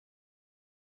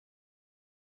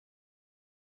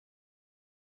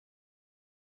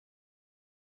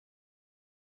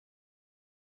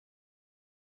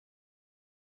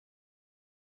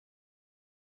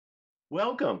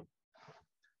Welcome.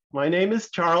 My name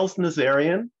is Charles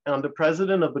Nazarian. I'm the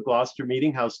president of the Gloucester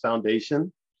Meetinghouse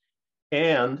Foundation,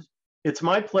 and it's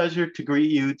my pleasure to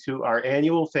greet you to our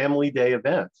annual Family Day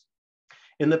event.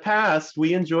 In the past,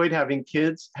 we enjoyed having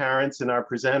kids, parents, and our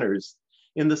presenters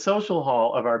in the social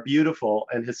hall of our beautiful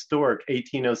and historic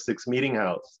 1806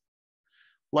 Meetinghouse.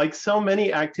 Like so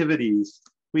many activities,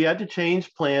 we had to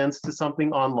change plans to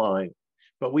something online,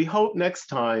 but we hope next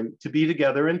time to be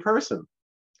together in person.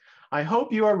 I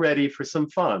hope you are ready for some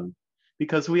fun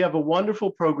because we have a wonderful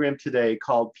program today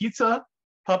called Pizza,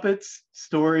 Puppets,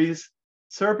 Stories,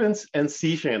 Serpents, and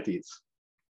Sea Shanties.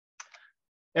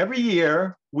 Every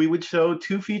year, we would show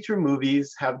 2 feature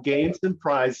movies, have games and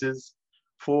prizes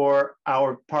for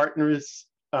our partner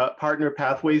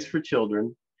Pathways for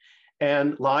Children,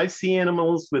 and live sea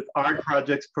animals with art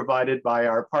projects provided by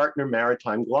our partner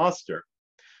Maritime Gloucester,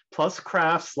 plus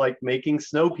crafts like making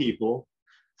snow people,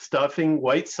 stuffing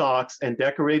white socks and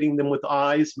decorating them with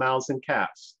eyes, mouths, and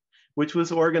caps, which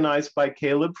was organized by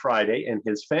Caleb Friday and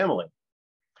his family.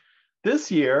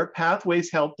 This year,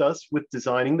 Pathways helped us with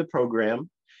designing the program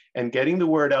and getting the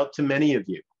word out to many of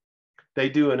you. They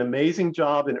do an amazing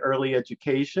job in early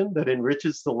education that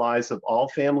enriches the lives of all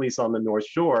families on the North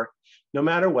Shore, no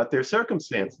matter what their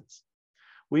circumstances.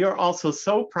 We are also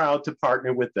so proud to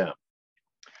partner with them.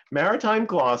 Maritime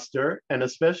Gloucester, and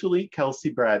especially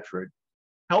Kelsey Bradford,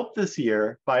 helped this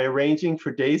year by arranging for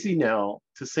Daisy Nell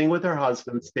to sing with her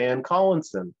husband, Stan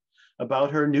Collinson,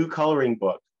 about her new coloring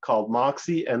book called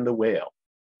Moxie and the Whale.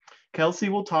 Kelsey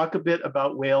will talk a bit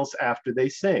about whales after they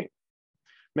sing.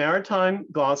 Maritime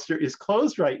Gloucester is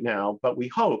closed right now, but we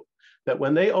hope that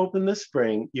when they open this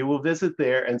spring, you will visit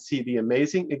there and see the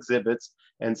amazing exhibits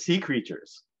and sea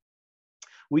creatures.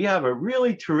 We have a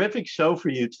really terrific show for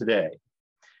you today.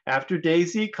 After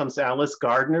Daisy comes Alice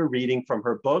Gardner reading from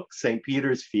her book, St.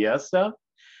 Peter's Fiesta.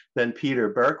 Then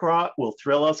Peter Burkrot will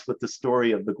thrill us with the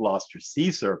story of the Gloucester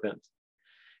sea serpent.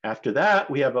 After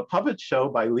that, we have a puppet show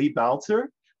by Lee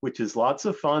Balzer, which is lots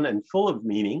of fun and full of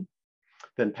meaning.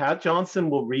 Then Pat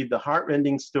Johnson will read the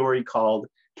heartrending story called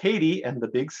Katie and the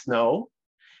Big Snow.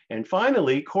 And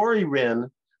finally, Corey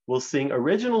Wren will sing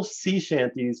original sea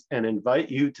shanties and invite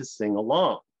you to sing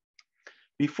along.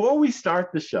 Before we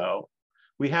start the show,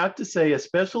 we have to say a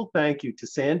special thank you to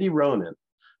Sandy Ronan,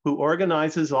 who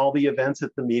organizes all the events at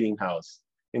the Meetinghouse,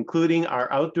 including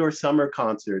our outdoor summer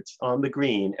concerts on the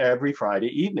green every Friday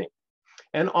evening.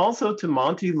 And also to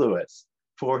Monty Lewis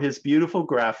for his beautiful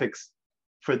graphics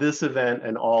for this event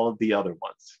and all of the other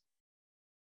ones.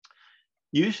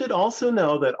 You should also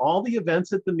know that all the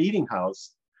events at the Meetinghouse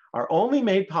are only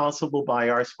made possible by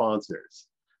our sponsors.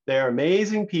 They are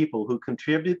amazing people who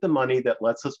contribute the money that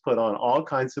lets us put on all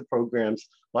kinds of programs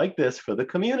like this for the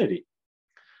community.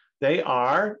 They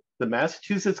are the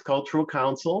Massachusetts Cultural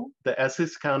Council, the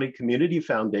Essex County Community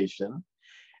Foundation,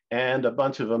 and a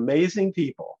bunch of amazing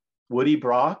people: Woody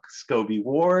Brock, Scobie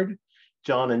Ward,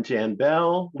 John and Jan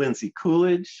Bell, Lindsay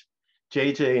Coolidge,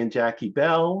 JJ and Jackie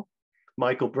Bell,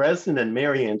 Michael Bresnan and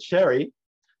Marianne Sherry,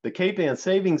 the Cape Ann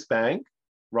Savings Bank,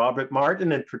 Robert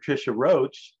Martin and Patricia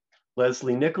Roach,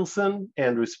 Leslie Nicholson,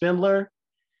 Andrew Spindler,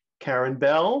 Karen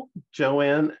Bell,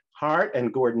 Joanne Hart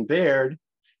and Gordon Baird,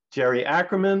 Jerry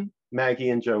Ackerman, Maggie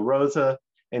and Joe Rosa,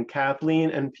 and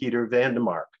Kathleen and Peter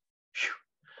Vandemark. Whew,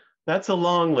 that's a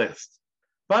long list,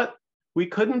 but we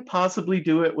couldn't possibly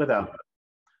do it without it.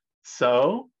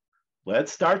 So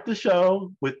let's start the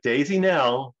show with Daisy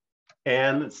Nell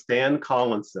and Stan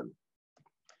Collinson.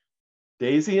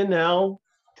 Daisy and Nell,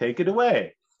 take it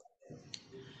away.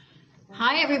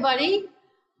 Hi, everybody.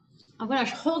 I'm going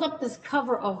to hold up this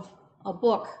cover of a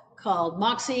book called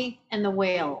Moxie and the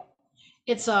Whale.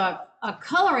 It's a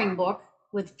coloring book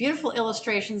with beautiful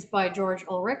illustrations by George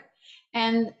Ulrich,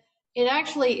 and it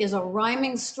actually is a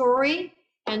rhyming story,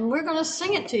 and we're going to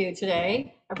sing it to you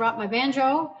today. I brought my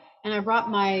banjo, and I brought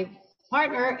my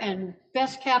partner and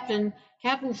best captain,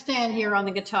 Captain Stan, here on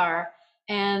the guitar.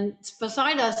 And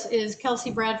beside us is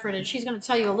Kelsey Bradford, and she's going to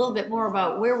tell you a little bit more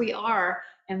about where we are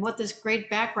and what this great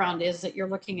background is that you're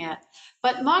looking at.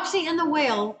 But Moxie and the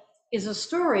Whale is a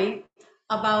story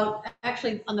about,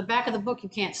 actually on the back of the book you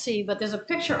can't see, but there's a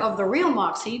picture of the real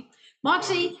Moxie.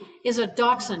 Moxie is a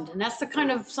dachshund, and that's the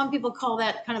kind of, some people call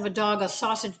that kind of a dog, a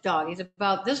sausage dog. He's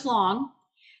about this long,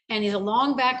 and he's a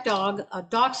long back dog, a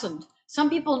dachshund. Some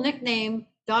people nickname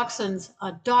dachshunds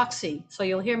a doxy, so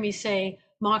you'll hear me say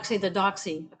Moxie the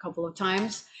doxy a couple of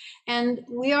times. And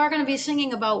we are going to be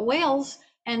singing about whales,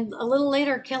 and a little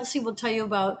later Kelsey will tell you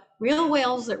about real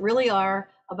whales that really are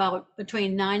about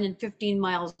between 9 and 15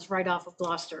 miles right off of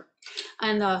Gloucester.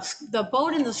 And the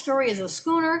boat in the story is a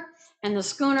schooner, And the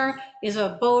schooner is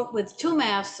a boat with two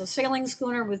masts, a sailing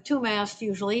schooner with two masts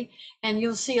usually. And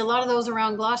you'll see a lot of those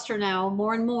around Gloucester now,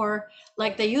 more and more,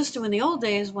 like they used to in the old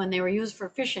days when they were used for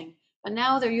fishing. But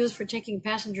now they're used for taking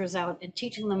passengers out and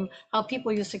teaching them how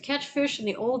people used to catch fish in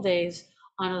the old days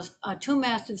on a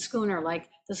two-masted schooner, like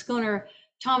the schooner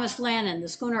Thomas Lannon, the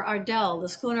schooner Ardell, the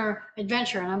schooner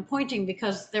Adventure. And I'm pointing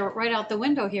because they're right out the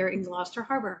window here in Gloucester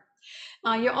Harbor.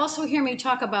 You'll also hear me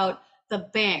talk about the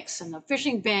banks, and the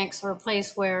fishing banks are a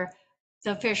place where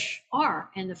the fish are,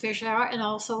 and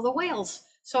also the whales.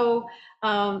 So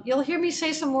you'll hear me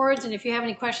say some words, and if you have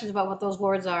any questions about what those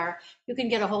words are, you can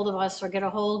get a hold of us or get a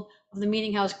hold of the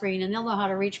Meeting House Green, and they'll know how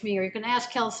to reach me, or you can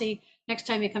ask Kelsey next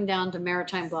time you come down to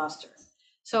Maritime Gloucester.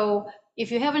 So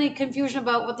if you have any confusion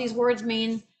about what these words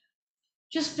mean,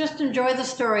 just enjoy the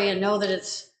story and know that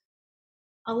it's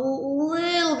a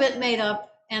little bit made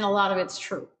up and a lot of it's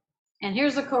true. And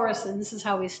here's the chorus, and this is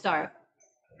how we start.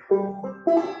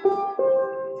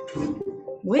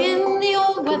 Windy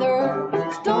old weather,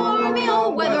 stormy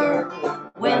old weather,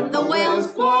 when the whales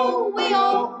blow, we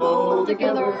all pull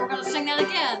together. We're gonna sing that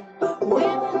again.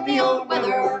 Windy old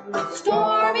weather,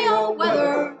 stormy old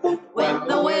weather, when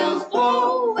the whales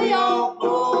blow, we all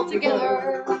pull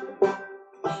together.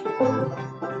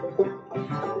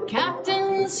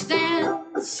 Captain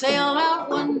Stan sailed out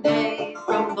one day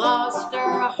from Gloucester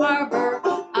Harbor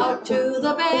out to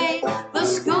the bay. The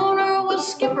schooner was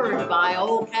skippered by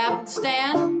old Captain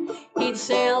Stan. He'd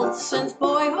sailed since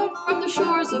boyhood from the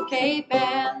shores of Cape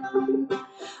Ann.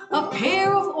 A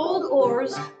pair of old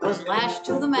oars was lashed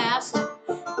to the mast,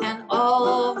 and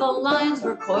all of the lines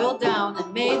were coiled down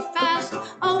and made fast.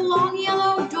 A long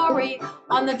yellow dory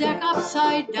on the deck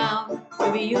upside down,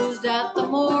 to be used at the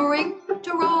mooring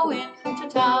to row into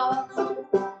town.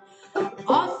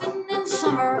 Often in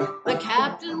summer the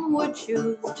captain would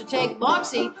choose to take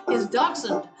Moxie, his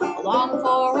dachshund, along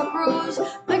for a cruise.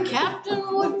 The captain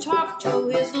would talk to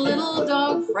his little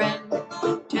dog friend,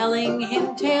 telling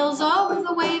him tales of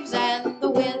the waves and the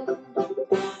wind.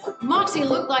 Moxie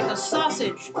looked like a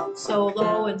sausage, so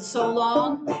low and so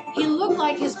long. He looked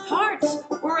like his parts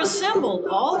were assembled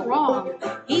all wrong.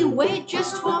 He weighed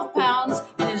just 12 pounds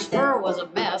and his fur was a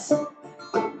mess.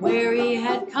 Where he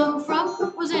had come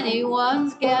from was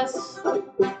anyone's guess.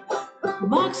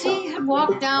 Moxie had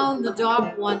walked down the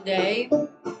dock one day,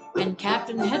 and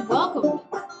Captain had welcomed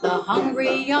the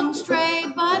hungry young stray.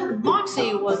 But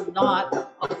Moxie was not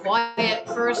a quiet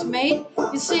first mate.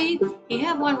 You see, he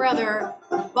had one rather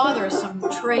bothersome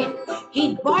trait.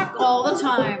 He'd bark all the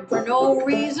time for no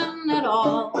reason at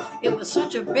all. It was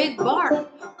such a big bark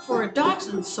for a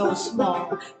dachshund so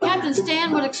small. Captain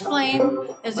Stan would explain,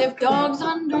 as if dogs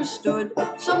understood,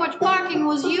 so much barking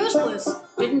was useless,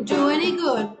 didn't do any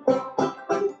good.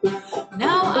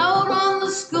 Now out on the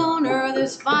schooner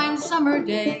this fine summer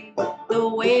day, the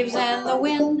waves and the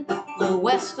wind blew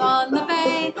west on the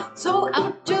bay. So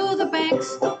out to the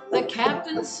banks the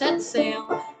captain set sail,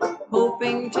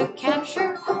 hoping to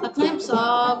capture a glimpse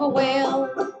of a whale.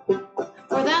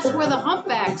 For that's where the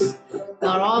humpbacks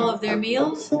got all of their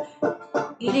meals,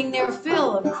 eating their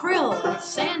fill of krill and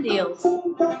sand eels.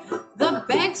 The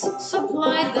banks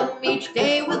supplied them each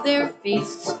day with their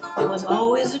feasts. It was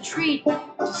always a treat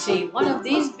to see one of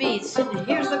these beasts. And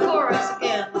here's the chorus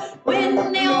again.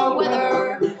 Windy old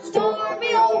weather,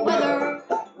 stormy old weather,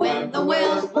 when the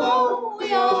whales blow,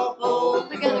 we all pull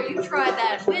together. You tried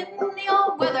that. Windy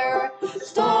old weather,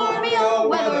 stormy old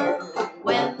weather,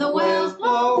 when the whales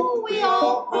blow, we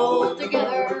all pull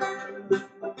together.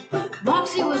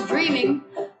 Moxie was dreaming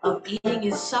of eating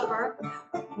his supper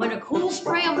when a cool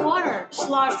spray of water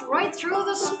sloshed right through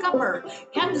the scupper.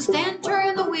 Captain Stan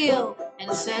turned the wheel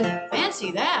and said,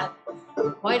 "Fancy that!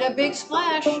 Quite a big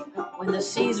splash when the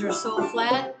seas are so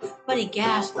flat." But he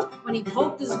gasped when he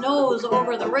poked his nose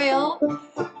over the rail,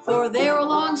 for there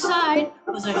alongside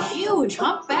was a huge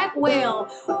humpback whale.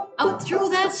 Out through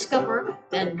that scupper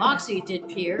then Moxie did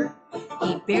peer.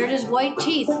 He bared his white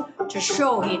teeth to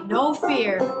show he'd no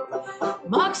fear.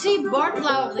 Moxie barked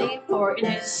loudly, for in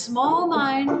his small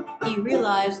mind he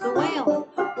realized the whale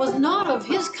was not of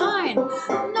his kind.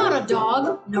 Not a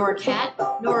dog, nor a cat,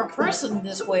 nor a person,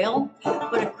 this whale,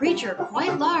 but a creature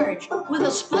quite large, with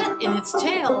a split in its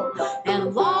tail,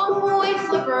 and long white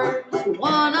flippers,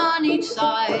 one on each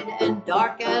side, and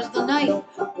dark as the night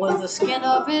was the skin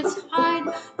of its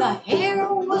hide. The hair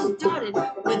was dotted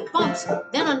with bumps,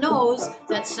 then a nose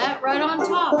that sat right on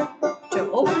top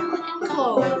to open and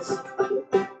close.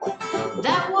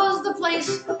 That was the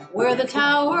place where the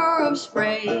tower of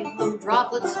spray blew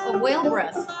droplets of whale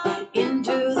breath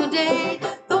into the day.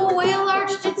 The whale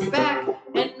arched its back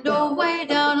and dove way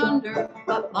down under,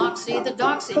 but Moxie the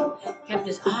Doxy kept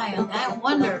his eye on that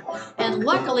wonder, and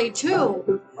luckily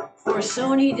too, for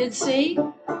soon he did see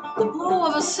the blow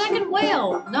of a second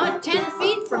whale, not 10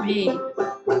 feet from he.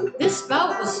 This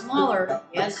spout was smaller,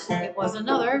 yes, it was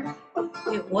another.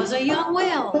 It was a young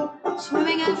whale,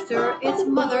 swimming after its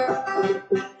mother.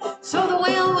 So the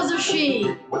whale was a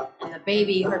she, and the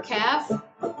baby her calf.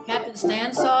 Captain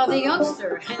Stan saw the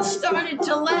youngster and started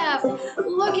to laugh.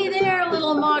 Looky there,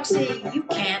 little Moxie, you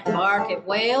can't bark at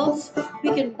whales. We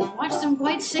can watch them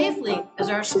quite safely as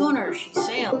our schooner, she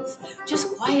sails.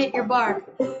 Just quiet your bark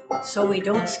so we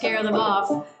don't scare them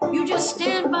off. You just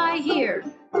stand by here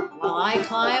while I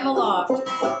climb aloft.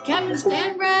 Captain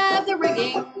Stan grabbed the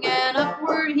rigging and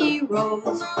upward he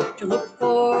rose to look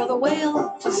for the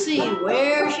whale to see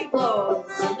where she blows.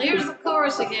 And here's the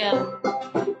chorus again.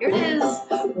 Here it is.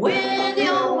 Windy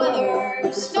old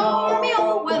weather, stormy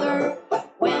old weather,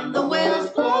 when the whales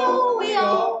blow, we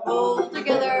all pull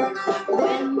together.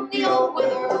 Windy old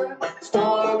weather,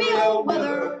 stormy old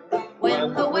weather,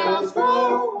 when the whales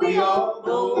blow, we all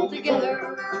pull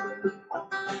together.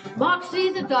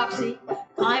 Moxie the Doxy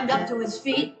climbed up to his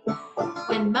feet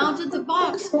and mounted the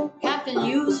box Captain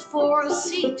used for a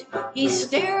seat. He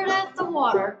stared at the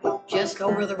water just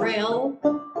over the rail,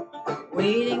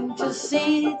 waiting to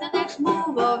see the next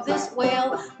move of this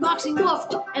whale. Moxie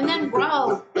woofed and then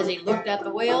growled as he looked at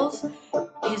the whales.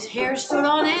 His hair stood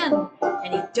on end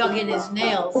and he dug in his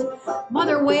nails.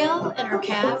 Mother whale and her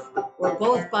calf were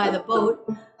both by the boat,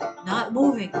 not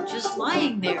moving, just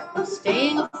lying there,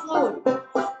 staying afloat.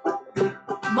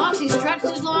 Moxie stretched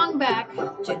his long back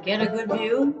to get a good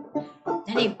view.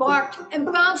 Then he barked and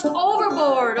bounced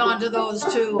overboard onto those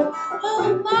two.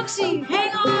 Oh, Moxie,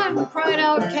 hang on, cried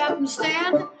out Captain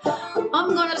Stan.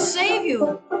 I'm gonna save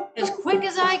you as quick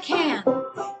as I can.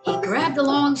 He grabbed a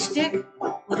long stick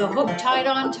with a hook tied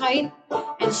on tight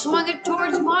and swung it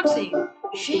towards Moxie,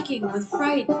 shaking with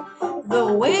fright.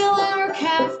 The whale and her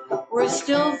calf were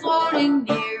still floating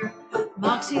near.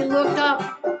 Moxie looked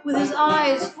up with his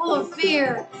eyes full of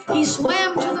fear. He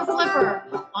swam to the flipper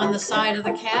on the side of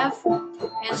the calf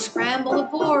and scrambled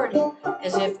aboard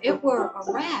as if it were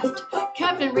a raft.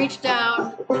 Captain reached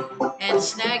down and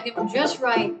snagged him just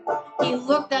right. He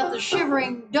looked at the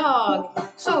shivering dog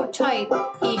so tight.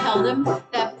 He held him,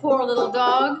 that poor little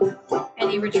dog, and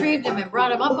he retrieved him and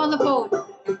brought him up on the boat.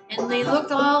 And they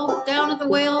looked all down at the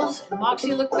whales, and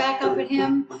Moxie looked back up at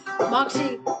him.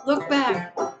 Moxie looked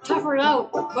back, toughered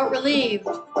out, but relieved.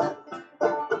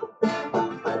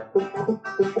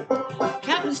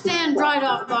 Captain Stan dried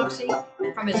off Moxie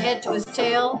from his head to his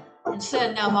tail and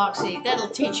said, now Moxie, that'll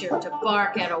teach you to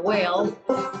bark at a whale.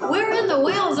 We're in the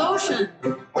whale's ocean.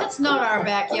 That's not our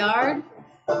backyard.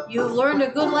 You've learned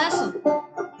a good lesson,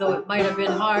 though it might have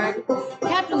been hard.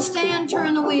 Captain Stan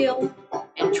turned the wheel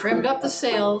and trimmed up the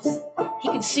sails. He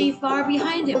could see far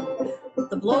behind him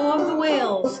the blow of the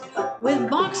whales, with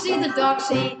Moxie the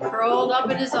Doxy curled up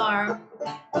in his arm.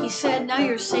 He said, now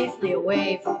you're safely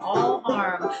away from all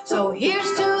harm. So here's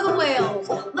to the whales,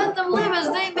 let them live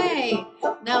as they may.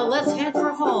 Now let's head for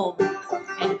home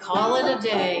and call it a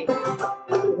day.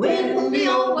 Windy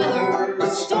old weather,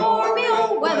 stormy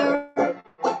old weather,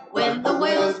 when the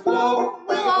whales blow,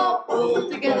 we'll all pull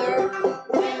together.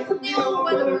 Windy old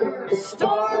weather,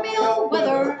 stormy old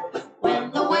weather,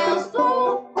 when the whales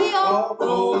blow, we all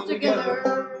pull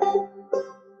together.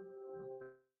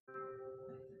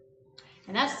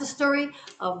 And that's the story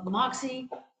of Moxie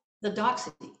the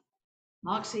Doxy,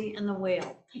 Moxie and the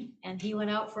whale. And he went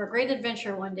out for a great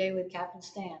adventure one day with Captain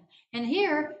Stan. And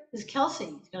here is Kelsey.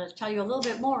 He's going to tell you a little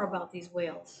bit more about these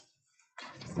whales.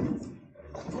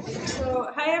 So,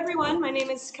 hi everyone, my name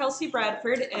is Kelsey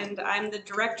Bradford and I'm the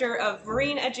Director of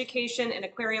Marine Education and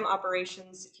Aquarium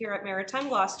Operations here at Maritime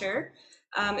Gloucester.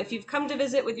 If you've come to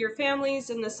visit with your families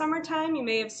in the summertime, you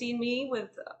may have seen me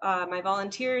with my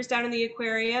volunteers down in the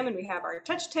aquarium, and we have our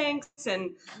touch tanks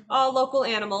and all local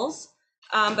animals.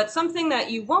 But something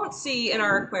that you won't see in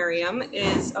our aquarium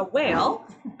is a whale,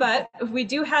 but we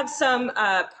do have some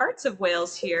parts of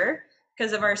whales here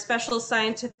because of our special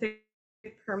scientific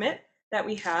permit that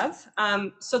we have.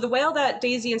 So the whale that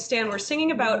Daisy and Stan were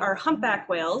singing about are humpback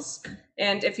whales.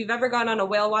 And if you've ever gone on a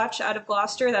whale watch out of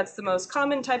Gloucester, that's the most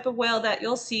common type of whale that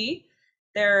you'll see.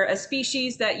 They're a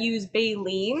species that use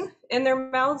baleen in their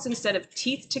mouths instead of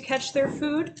teeth to catch their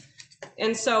food.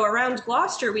 And so around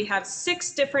Gloucester, we have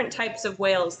 6 different types of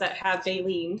whales that have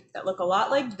baleen that look a lot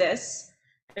like this.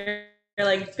 They're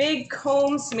like big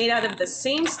combs made out of the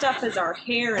same stuff as our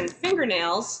hair and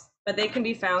fingernails, but they can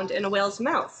be found in a whale's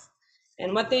mouth.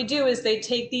 And what they do is they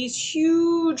take these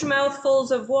huge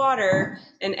mouthfuls of water,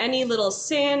 and any little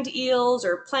sand eels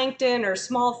or plankton or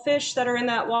small fish that are in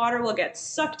that water will get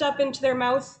sucked up into their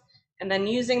mouth. And then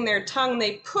using their tongue,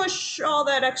 they push all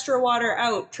that extra water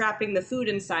out, trapping the food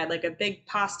inside like a big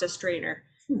pasta strainer.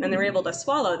 And they're able to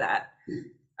swallow that.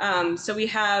 So we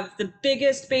have the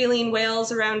biggest baleen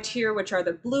whales around here, which are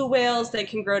the blue whales. They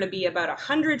can grow to be about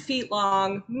 100 feet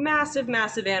long, massive,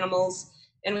 massive animals.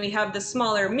 And we have the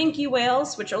smaller minke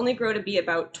whales, which only grow to be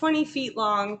about 20 feet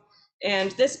long.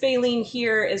 And this baleen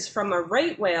here is from a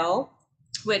right whale,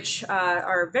 which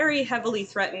are very heavily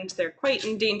threatened. They're quite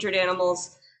endangered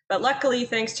animals. But luckily,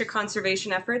 thanks to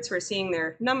conservation efforts, we're seeing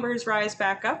their numbers rise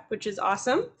back up, which is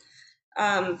awesome.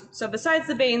 So besides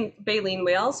the baleen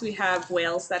whales, we have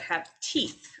whales that have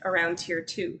teeth around here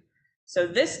too. So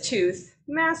this tooth,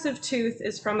 massive tooth,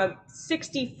 is from a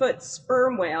 60-foot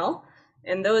sperm whale.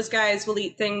 And those guys will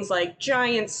eat things like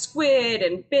giant squid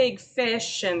and big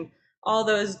fish and all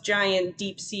those giant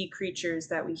deep sea creatures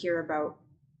that we hear about.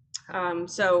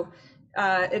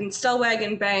 In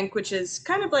Stellwagen Bank, which is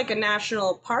kind of like a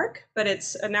national park, but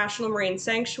it's a national marine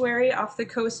sanctuary off the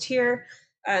coast here.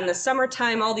 In the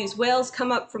summertime, all these whales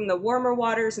come up from the warmer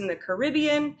waters in the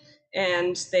Caribbean,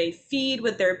 and they feed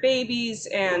with their babies,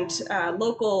 and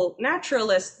local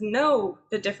naturalists know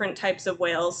the different types of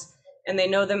whales, and they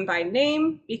know them by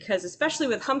name because, especially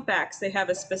with humpbacks, they have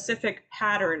a specific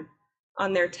pattern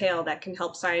on their tail that can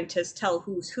help scientists tell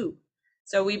who's who.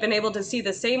 So we've been able to see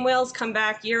the same whales come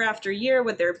back year after year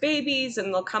with their babies,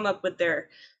 and they'll come up with their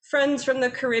friends from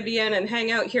the Caribbean and hang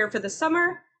out here for the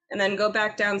summer, and then go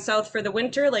back down south for the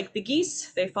winter like the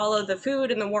geese. They follow the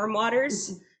food in the warm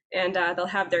waters, and they'll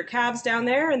have their calves down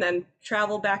there and then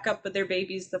travel back up with their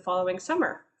babies the following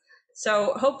summer.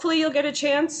 So hopefully you'll get a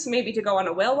chance maybe to go on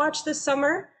a whale watch this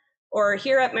summer, or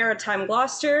here at Maritime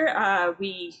Gloucester,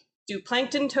 we do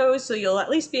plankton tows, so you'll at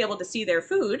least be able to see their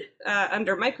food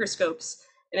under microscopes.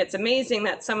 And it's amazing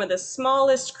that some of the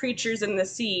smallest creatures in the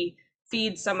sea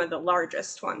feed some of the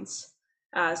largest ones.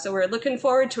 So we're looking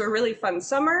forward to a really fun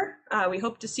summer. We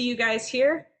hope to see you guys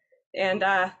here. And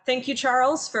thank you,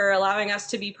 Charles, for allowing us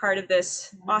to be part of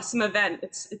this awesome event.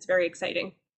 It's very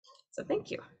exciting. So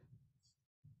thank you.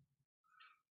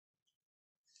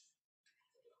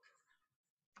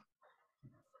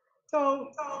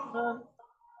 So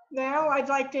now I'd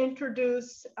like to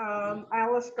introduce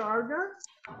Alice Gardner.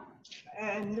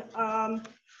 And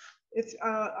it's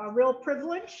a real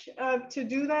privilege to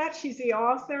do that. She's the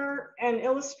author and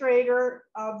illustrator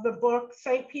of the book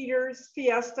St. Peter's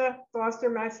Fiesta, Gloucester,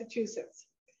 Massachusetts.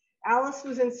 Alice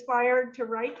was inspired to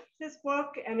write this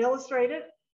book and illustrate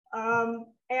it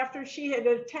after she had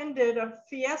attended a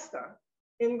fiesta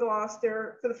in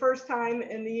Gloucester for the first time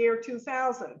in the year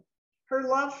 2000. Her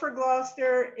love for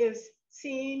Gloucester is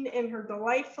seen in her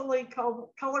delightfully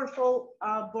colorful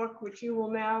book, which you will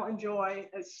now enjoy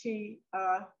as she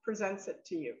presents it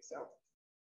to you. So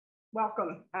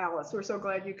welcome, Alice. We're so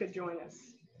glad you could join us.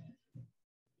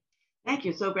 Thank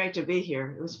you. So great to be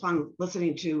here. It was fun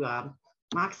listening to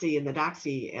Moxie and the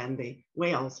Doxy and the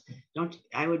whales.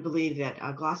 I would believe that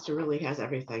Gloucester really has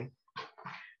everything.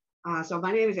 So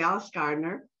my name is Alice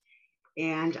Gardner,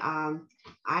 and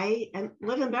I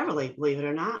live in Beverly, believe it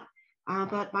or not.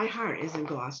 But my heart is in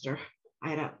Gloucester.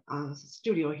 I had a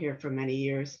studio here for many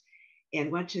years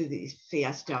and went to the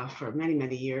fiesta for many,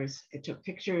 many years. I took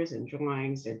pictures and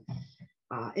drawings and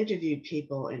interviewed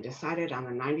people and decided on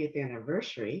the 90th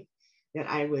anniversary that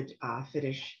I would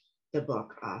finish the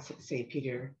book, St.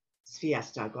 Peter's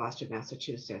Fiesta, Gloucester,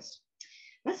 Massachusetts.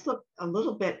 Let's look a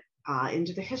little bit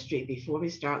into the history before we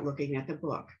start looking at the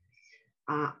book.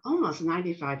 Almost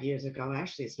 95 years ago,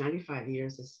 actually it's 95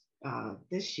 years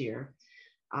this year,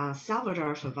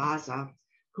 Salvador Favazza,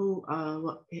 who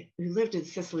lived in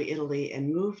Sicily, Italy,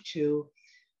 and moved to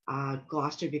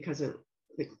Gloucester because the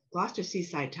Gloucester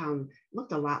seaside town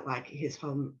looked a lot like his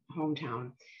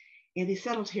hometown. And he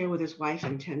settled here with his wife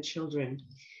and 10 children.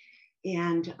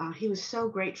 And he was so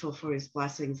grateful for his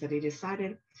blessings that he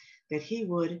decided that he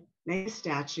would make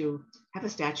have a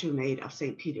statue made of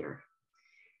St. Peter.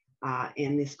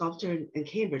 And the sculptor in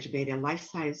Cambridge made a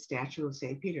life-size statue of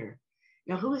St. Peter.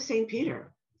 Now, who is St.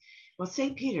 Peter? Well,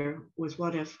 St. Peter was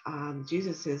one of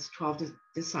Jesus's 12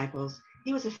 disciples.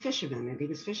 He was a fisherman, and he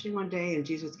was fishing one day, and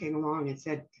Jesus came along and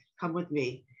said, "Come with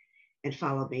me and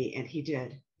follow me," and he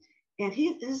did. And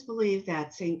it is believed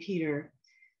that St. Peter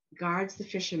guards the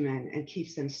fishermen and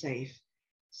keeps them safe.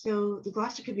 So the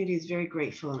Gloucester community is very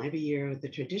grateful, and every year the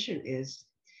tradition is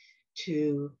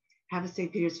to have a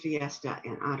St. Peter's Fiesta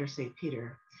and honor St.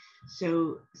 Peter.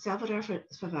 So Salvador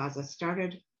Favazza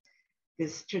started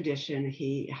this tradition.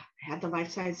 He had the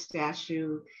life-size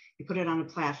statue, he put it on a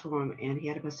platform, and he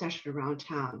had a procession around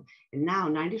town. And now,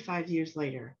 95 years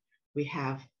later, we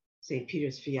have St.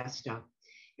 Peter's Fiesta.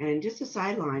 And just a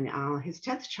sideline, his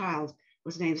 10th child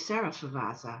was named Sarah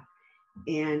Favazza,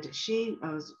 and she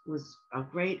was a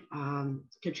great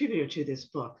contributor to this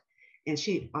book. And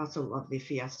she also loved the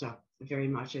Fiesta very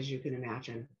much, as you can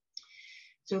imagine.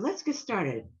 So let's get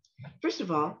started. First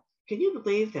of all, can you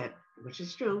believe that, which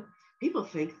is true, people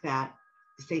think that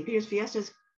the St. Peter's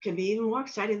Fiestas can be even more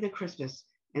exciting than Christmas,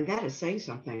 and that is saying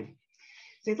something.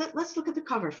 So let's look at the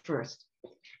cover first.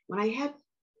 When I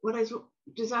was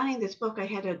designing this book, I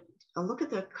had to look at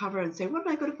the cover and say, what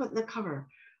am I going to put in the cover?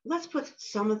 Let's put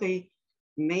some of the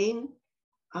main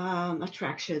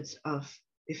attractions of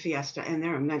the Fiesta, and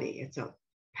there are many. It's a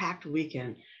packed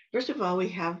weekend. First of all, we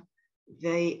have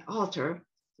the altar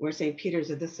where St.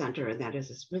 Peter's at the center, and that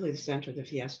is really the center of the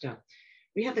Fiesta.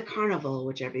 We have the carnival,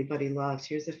 which everybody loves.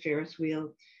 Here's the Ferris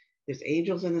wheel. There's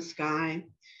angels in the sky.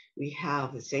 We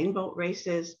have the sailboat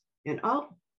races, and oh,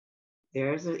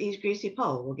 there's the East Greasy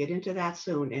Pole. We'll get into that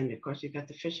soon. And of course, you've got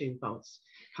the fishing boats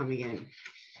coming in.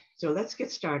 So let's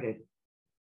get started.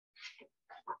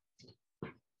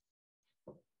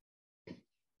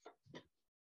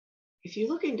 If you're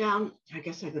looking down, I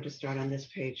guess I'm going to start on this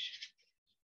page.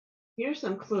 Here are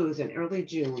some clues in early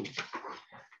June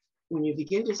when you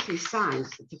begin to see signs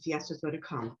that the Fiesta is going to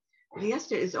come. The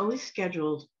Fiesta is always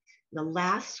scheduled the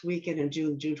last weekend in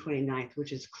June, June 29th,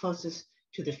 which is closest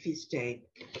to the feast day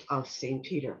of St.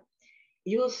 Peter.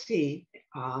 You will see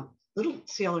little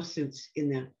sailor suits in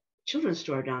the children's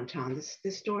store downtown.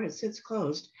 This store has since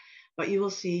closed, but you will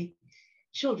see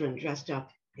children dressed up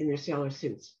in their sailor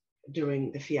suits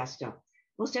during the Fiesta.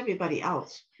 Most everybody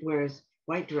else wears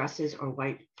white dresses or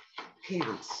white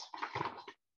pants.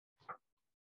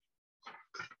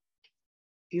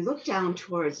 If you look down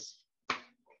towards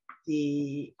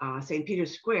the St.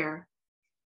 Peter's Square,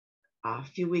 a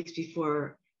few weeks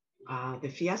before the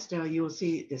Fiesta, you will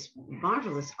see this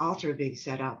marvelous altar being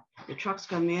set up. The trucks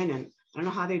come in, and I don't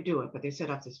know how they do it, but they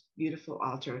set up this beautiful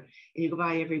altar. And you go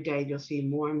by every day, you'll see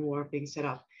more and more being set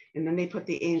up. And then they put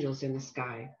the angels in the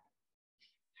sky.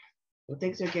 So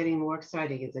things are getting more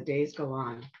exciting as the days go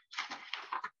on.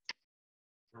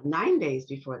 9 days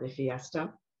before the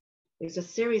Fiesta, there's a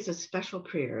series of special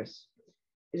prayers.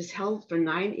 It is held for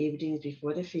 9 evenings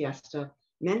before the Fiesta.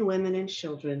 Men, women, and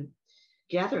children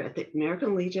gather at the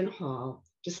American Legion Hall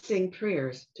to sing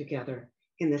prayers together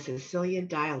in the Sicilian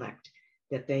dialect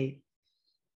that they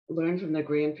learned from their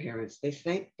grandparents. They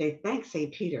thank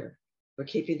St. Peter for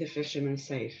keeping the fishermen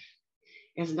safe.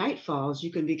 As night falls,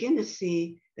 you can begin to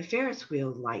see the Ferris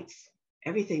wheel lights.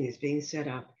 Everything is being set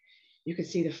up. You can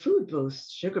see the food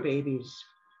booths, sugar babies,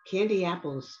 candy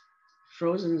apples,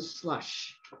 frozen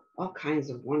slush, all kinds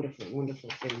of wonderful, wonderful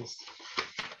things.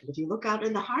 If you look out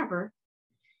in the harbor,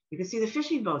 you can see the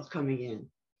fishing boats coming in.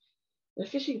 The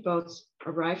fishing boats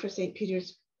arrive for St.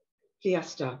 Peter's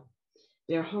Fiesta.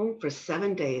 They're home for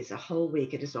 7 days, a whole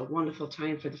week. It is a wonderful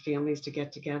time for the families to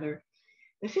get together.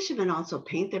 The fishermen also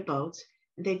paint their boats,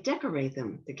 and they decorate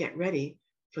them to get ready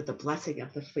for the blessing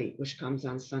of the fleet, which comes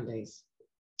on Sundays.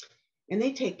 And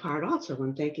they take part also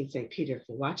in thanking St. Peter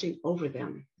for watching over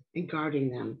them and guarding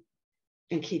them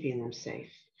and keeping them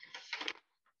safe.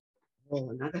 Well,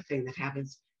 another thing that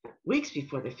happens weeks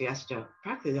before the Fiesta,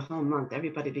 practically the whole month,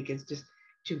 everybody begins just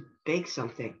to bake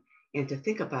something and to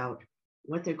think about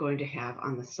what they're going to have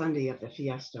on the Sunday of the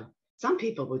Fiesta. Some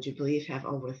people, would you believe, have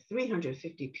over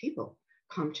 350 people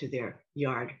come to their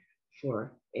yard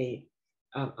for a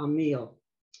meal.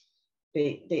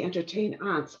 They entertain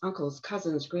aunts, uncles,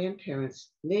 cousins, grandparents,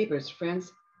 neighbors, friends,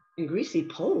 and greasy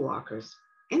pole walkers.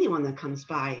 Anyone that comes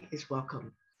by is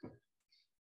welcome.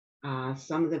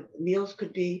 Some of the meals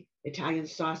could be Italian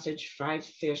sausage, fried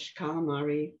fish,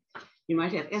 calamari. You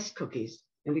might have S cookies.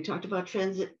 And we talked about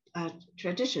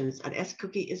traditions. An S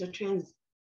cookie is a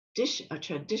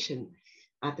tradition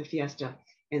at the Fiesta,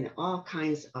 and all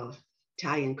kinds of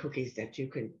Italian cookies that you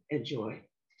can enjoy.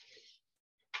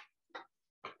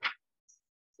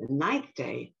 The 9th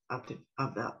day of the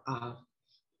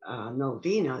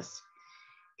novenas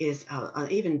is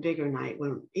an even bigger night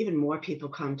when even more people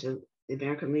come to the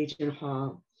American Legion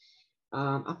Hall.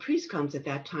 A priest comes at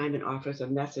that time and offers a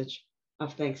message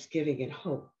of thanksgiving and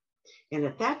hope. And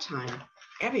at that time,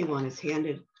 everyone is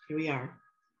handed, here we are,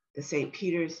 the St.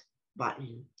 Peter's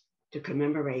button to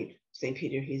commemorate St.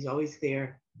 Peter. He's always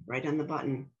there, right on the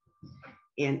button.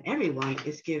 And everyone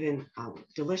is given a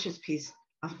delicious piece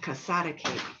of cassata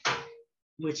cake,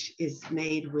 which is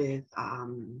made with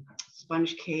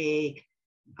sponge cake,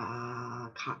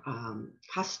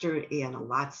 custard, and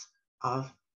lots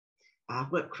of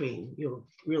whipped cream. You'll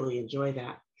really enjoy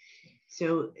that.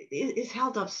 So it's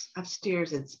held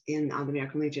upstairs. It's in on the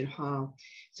American Legion Hall.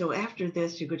 So after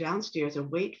this, you go downstairs and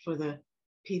wait for the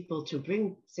people to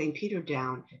bring St. Peter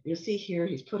down. You'll see here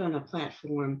he's put on a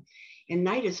platform, and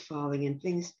night is falling, and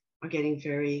things are getting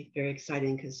very, very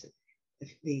exciting because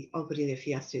the opening of the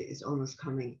fiesta is almost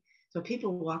coming. So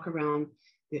people walk around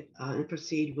and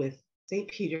proceed with St.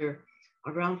 Peter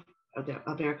around the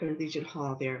American Legion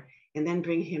Hall there, and then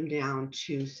bring him down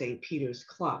to St. Peter's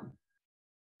Club.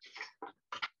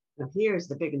 Now here's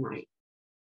the big night.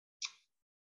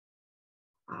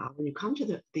 When you come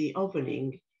to the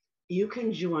opening, you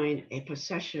can join a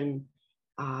procession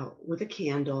with a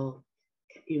candle.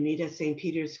 You need a St.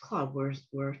 Peter's Club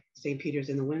where St. Peter's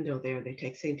in the window there. They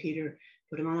take St. Peter,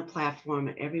 put him on a platform,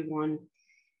 and everyone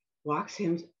walks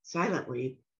him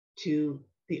silently to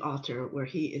the altar where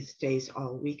he stays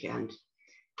all weekend.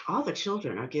 All the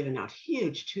children are given out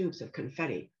huge tubes of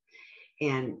confetti,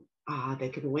 and they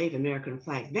can wave American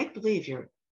flags. Make believe you're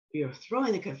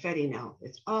throwing the confetti now.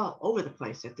 It's all over the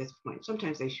place at this point.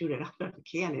 Sometimes they shoot it out of the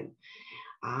cannon.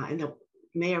 And the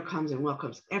mayor comes and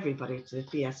welcomes everybody to the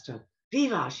fiesta.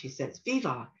 Viva, she says,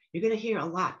 viva. You're going to hear a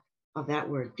lot of that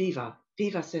word, viva,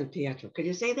 viva San Pietro. Can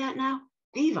you say that now?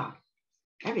 Viva.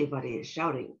 Everybody is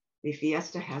shouting. The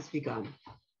fiesta has begun.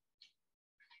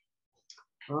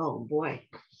 Oh boy,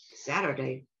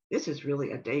 Saturday. This is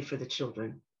really a day for the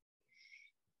children.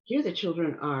 Here the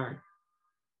children are,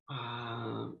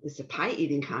 it's a pie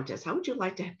eating contest. How would you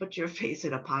like to put your face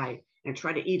in a pie and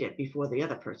try to eat it before the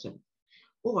other person?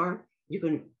 Or you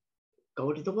can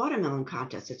go to the watermelon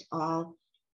contest. It's all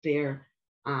there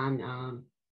on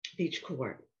Beach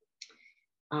Court.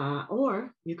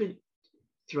 Or you could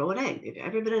throw an egg. Have you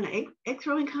ever been in an egg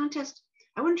throwing contest?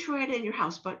 I wouldn't try it in your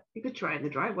house, but you could try it in the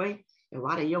driveway. There are a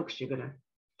lot of yolks you're going to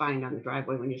find on the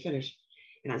driveway when you finish.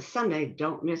 And on Sunday,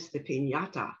 don't miss the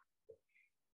piñata.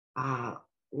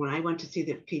 When I went to see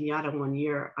the piñata one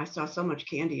year, I saw so much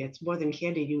candy. It's more than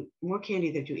candy, more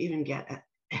candy than you even get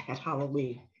at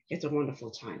Halloween. It's a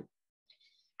wonderful time.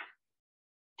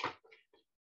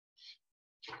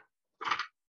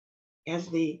 As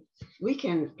the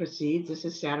weekend proceeds, this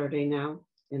is Saturday now,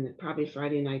 and probably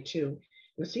Friday night too,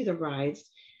 you'll see the rides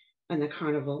and the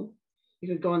carnival. You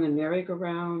could go on the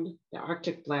merry-go-round, the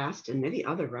Arctic Blast, and many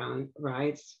other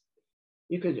rides.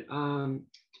 You could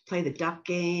play the duck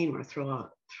game or throw a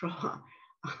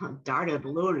dart at a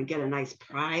balloon and get a nice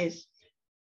prize.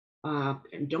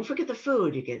 And don't forget the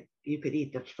food. You could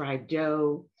eat the fried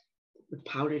dough with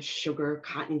powdered sugar,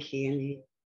 cotton candy,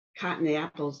 candy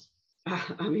apples,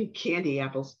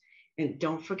 and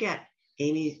don't forget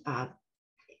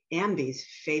Amby's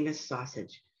famous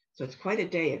sausage. So it's quite a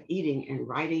day of eating and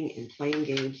riding and playing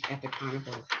games at the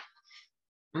carnival.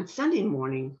 On Sunday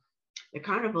morning, the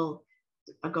carnival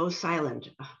goes silent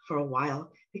for a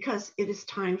while because it is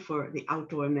time for the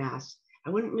outdoor mass.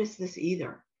 I wouldn't miss this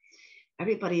either.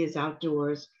 Everybody is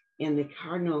outdoors, and the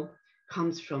cardinal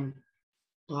comes from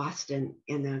Boston,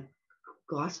 and the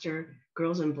Gloucester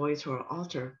girls and boys who are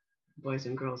altar boys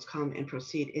and girls come and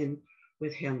proceed in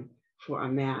with him for a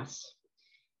mass.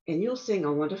 And you'll sing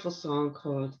a wonderful song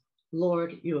called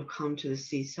Lord, You Have Come to the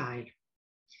Seaside.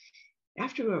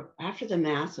 After the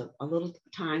mass, a little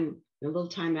time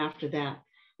after that,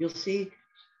 you'll see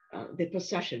the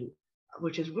procession,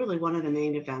 which is really one of the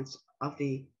main events of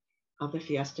the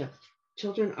fiesta.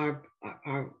 Children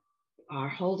are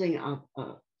holding up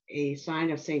a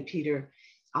sign of St. Peter,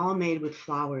 all made with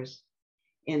flowers,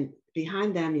 and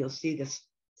behind them you'll see the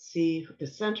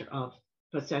center of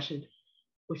procession,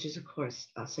 which is of course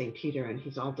St. Peter, and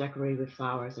he's all decorated with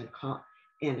flowers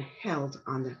and held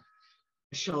on the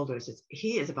shoulders.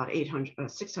 He is about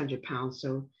 600 pounds,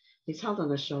 so he's held on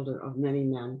the shoulder of many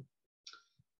men,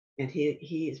 and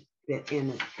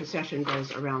the procession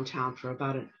goes around town for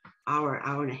about an hour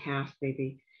and a half,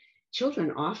 maybe.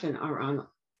 Children often are on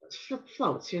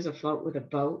floats. Here's a float with a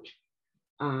boat.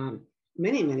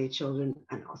 Many children,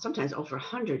 and sometimes over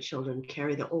 100 children,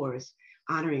 carry the oars,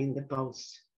 honoring the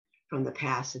boats from the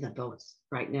past and the boats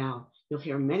right now. You'll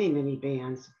hear many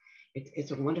bands.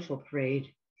 It's a wonderful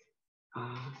parade,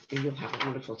 and you'll have a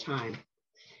wonderful time.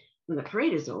 When the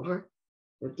parade is over,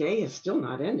 the day is still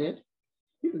not ended.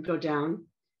 You can go down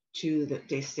to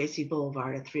the Stacy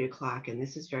Boulevard at 3 o'clock, and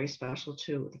this is very special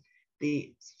too.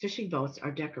 The fishing boats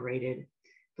are decorated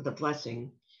for the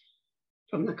blessing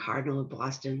from the Cardinal of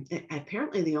Boston.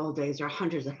 Apparently in the old days, there are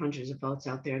hundreds and hundreds of boats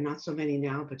out there, not so many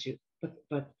now,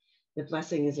 but the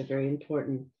blessing is very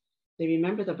important. They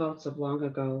remember the boats of long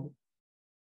ago,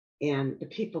 and the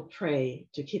people pray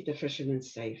to keep the fishermen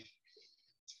safe.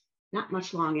 not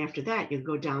much long after that, you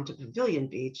go down to Pavilion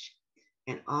Beach,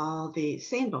 and all the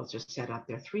seine boats are set up.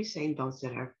 There are 3 seine boats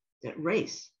that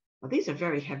race. Well, these are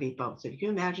very heavy boats. If you can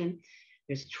imagine,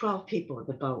 there's 12 people in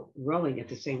the boat rowing at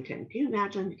the same time. Can you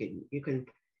imagine? You can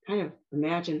kind of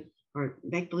imagine or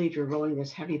make believe you're rowing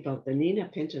this heavy boat, the Nina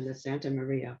Pinta and the Santa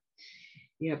Maria.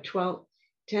 You have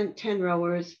 10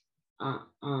 rowers, a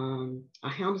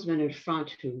helmsman in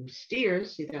front who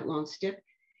steers, see that long stick,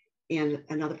 and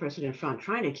another person in front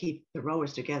trying to keep the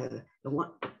rowers together. The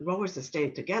rowers that stay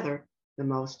together the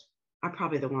most are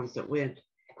probably the ones that win.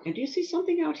 And do you see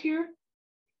something out here?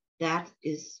 That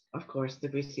is, of course, the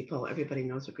greasy pole. Everybody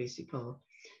knows a greasy pole.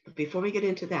 But before we get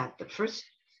into that, the first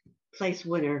place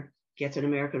winner gets an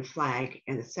American flag,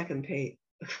 and the second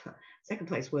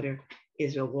place winner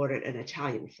is awarded an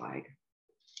Italian flag.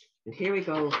 And here we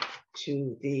go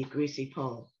to the greasy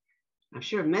pole. I'm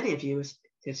sure many of you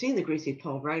have seen the greasy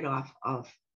pole right off of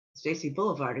Stacy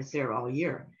Boulevard. It's there all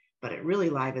year, but it really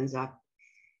livens up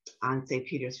on St.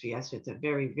 Peter's Fiesta. It's a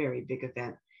very, very big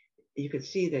event. You could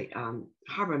see the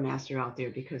harbor master out there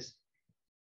because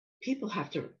people have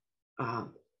to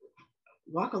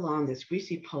walk along this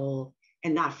greasy pole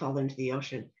and not fall into the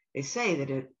ocean. They say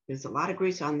that there's a lot of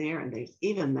grease on there, and there's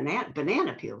even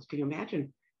banana peels. Can you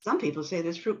imagine? Some people say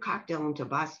there's fruit cocktail and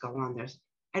Tabasco on there.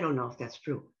 I don't know if that's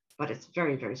true, but it's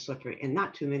very, very slippery, and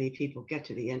not too many people get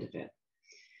to the end of it.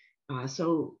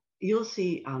 So you'll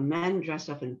see men dressed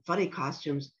up in funny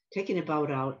costumes, taking a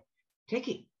boat out,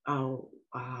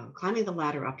 climbing the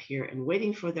ladder up here and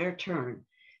waiting for their turn.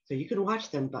 So you can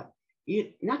watch them, but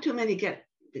not too many get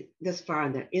this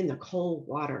far in the cold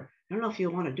water. I don't know if you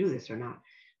want to do this or not,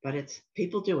 but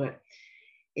people do it.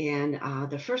 And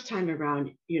the first time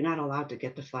around, you're not allowed to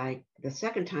get the flag. The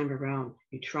second time around,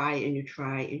 you try and you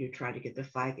try and you try to get the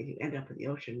flag, and you end up in the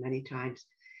ocean many times,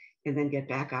 and then get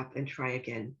back up and try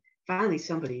again. Finally,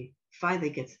 somebody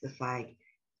gets the flag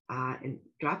and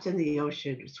drops in the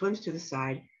ocean, swims to the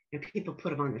side, and people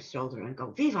put them on their shoulder and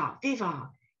go, "Viva, viva!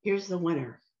 Here's the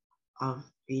winner of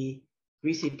the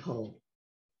greasy pole."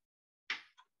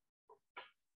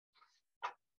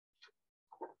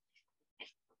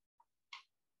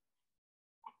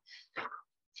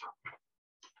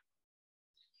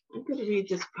 I'm going to read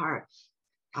this part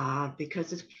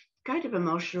because it's kind of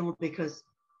emotional, because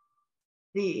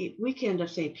the weekend of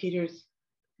St. Peter's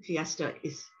Fiesta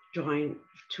is drawing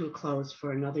to a close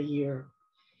for another year.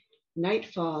 Night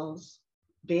falls,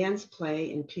 bands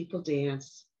play, and people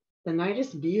dance. The night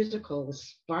is musical with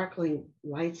sparkling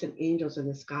lights and angels in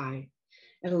the sky.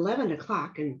 At 11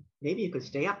 o'clock, and maybe you could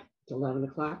stay up to 11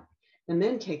 o'clock, the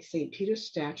men take St. Peter's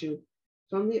statue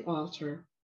from the altar.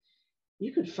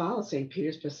 You could follow St.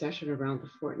 Peter's procession around the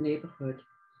fort neighborhood.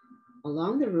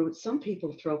 Along the route, some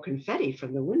people throw confetti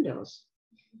from the windows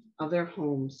of their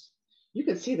homes. You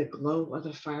can see the glow of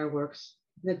the fireworks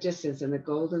in the distance and the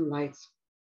golden lights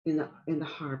in the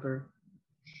harbor.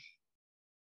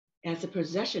 As the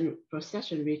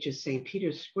procession reaches St.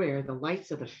 Peter's Square, the lights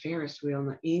of the Ferris wheel and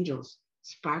the angels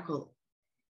sparkle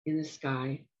in the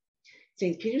sky.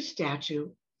 St. Peter's statue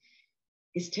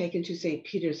is taken to St.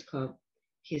 Peter's Club.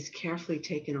 He is carefully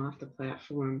taken off the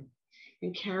platform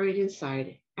and carried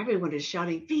inside. Everyone is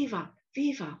shouting, "Viva,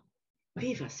 viva,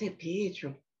 viva St.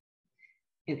 Pietro."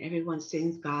 And everyone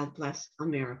sings, "God bless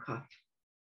America."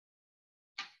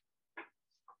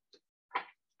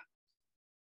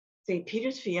 St.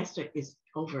 Peter's Fiesta is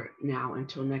over now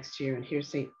until next year, and here's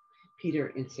St. Peter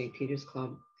in St. Peter's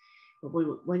Club.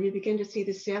 But when you begin to see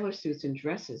the sailor suits and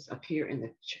dresses appear in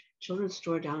the children's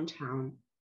store downtown,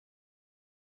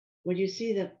 when you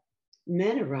see the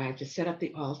men arrive to set up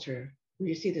the altar, when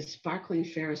you see the sparkling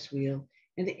Ferris wheel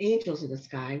and the angels in the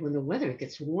sky, when the weather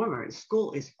gets warmer and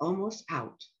school is almost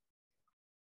out,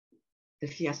 the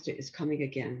fiesta is coming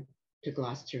again to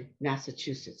Gloucester,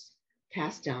 Massachusetts,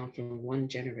 passed down from one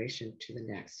generation to the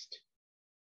next.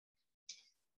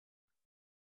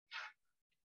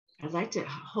 I'd like to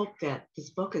hope that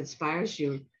this book inspires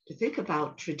you to think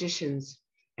about traditions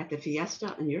at the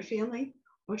fiesta in your family,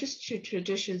 or just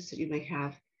traditions that you may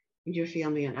have in your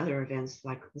family and other events,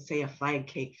 like, let's say, a flag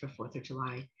cake for 4th of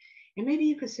July. And maybe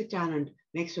you could sit down and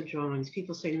make some drawings.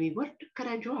 People say to me, "What could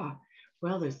I draw?"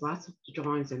 Well, there's lots of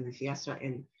drawings in the fiesta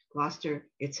in Gloucester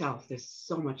itself. There's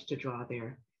so much to draw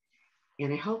there.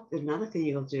 And I hope that another thing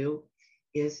you'll do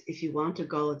is, if you want to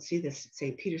go and see this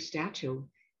St. Peter statue,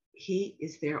 he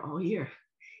is there all year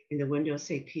in the window of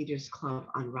St. Peter's Club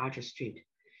on Roger Street.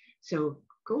 So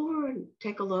go over and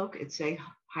take a look and say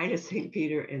hi to St.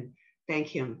 Peter and thank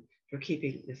him for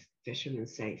keeping the fishermen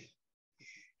safe.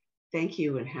 Thank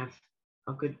you, and have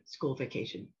a good school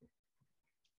vacation.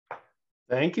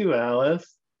 Thank you,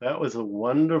 Alice. That was a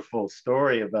wonderful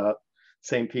story about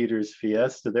St. Peter's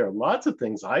Fiesta. There are lots of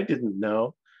things I didn't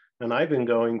know, and I've been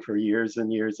going for years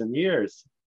and years and years.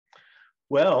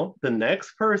 Well, the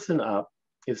next person up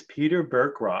is Peter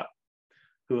Berkrot,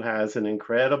 who has an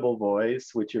incredible voice,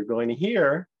 which you're going to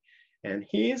hear, and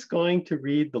he's going to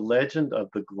read the legend of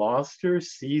the Gloucester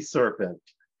sea serpent.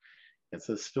 It's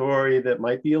a story that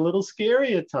might be a little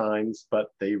scary at times, but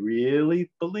they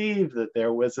really believe that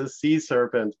there was a sea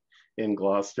serpent in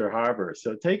Gloucester Harbor.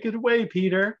 So take it away,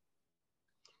 Peter.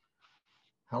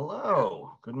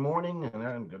 Hello, good morning,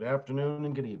 and good afternoon,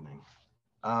 and good evening.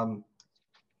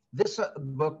 This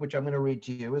book, which I'm going to read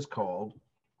to you, is called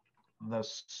The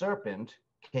Serpent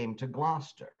Came to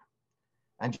Gloucester.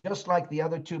 And just like the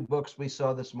other two books we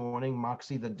saw this morning,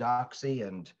 Moxie the Doxy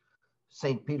and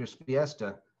St. Peter's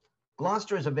Fiesta,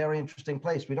 Gloucester is a very interesting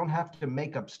place. We don't have to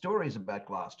make up stories about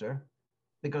Gloucester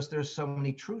because there's so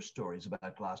many true stories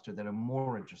about Gloucester that are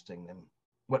more interesting than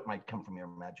what might come from your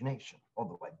imagination,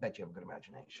 although I bet you have a good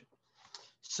imagination.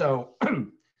 So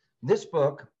this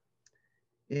book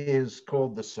is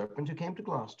called The Serpent Who Came to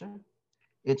Gloucester.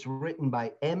 It's written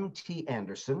by M.T.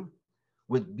 Anderson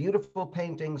with beautiful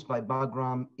paintings by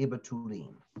Bagram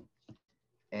Ibatulin.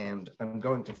 And I'm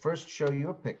going to first show you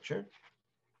a picture,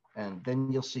 and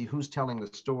then you'll see who's telling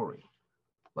the story.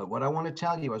 But what I want to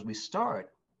tell you as we start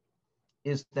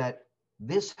is that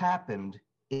this happened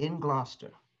in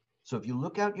Gloucester. So if you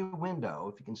look out your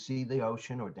window, if you can see the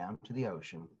ocean or down to the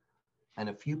ocean, and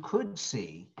if you could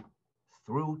see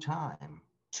through time,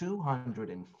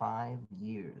 205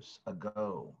 years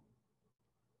ago,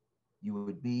 you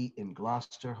would be in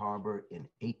Gloucester Harbor in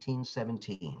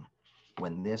 1817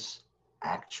 when this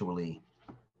actually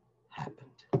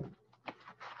happened.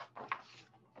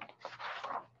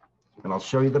 And I'll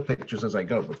show you the pictures as I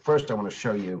go. But first I want to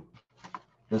show you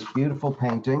this beautiful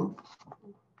painting.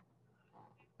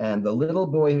 And the little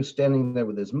boy who's standing there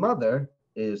with his mother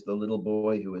is the little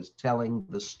boy who is telling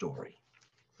the story.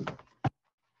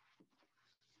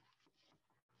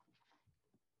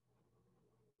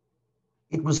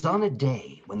 It was on a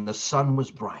day when the sun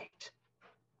was bright,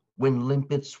 when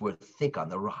limpets were thick on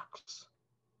the rocks,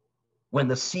 when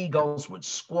the seagulls would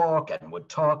squawk and would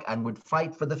talk and would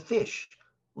fight for the fish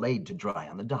laid to dry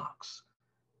on the docks.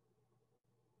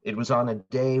 It was on a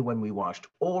day when we washed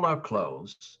all our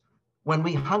clothes, when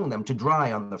we hung them to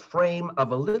dry on the frame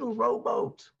of a little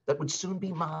rowboat that would soon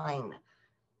be mine.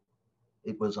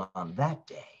 It was on that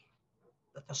day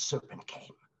that the serpent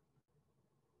came.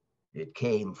 It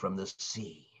came from the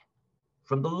sea,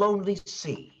 from the lonely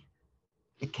sea.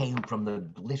 It came from the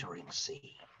glittering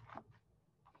sea.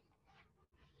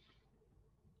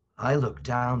 I looked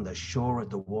down the shore at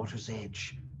the water's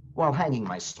edge while hanging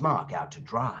my smock out to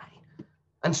dry,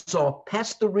 and saw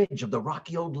past the ridge of the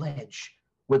rocky old ledge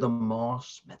where the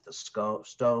moss met the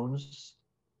stones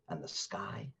and the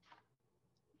sky,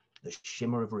 the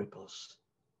shimmer of ripples,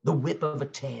 the whip of a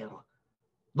tail,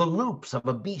 the loops of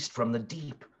a beast from the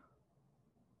deep.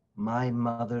 My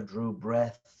mother drew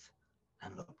breath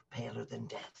and looked paler than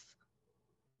death.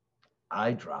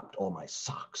 I dropped all my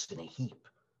socks in a heap.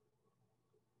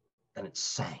 Then it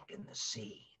sank in the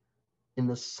sea, in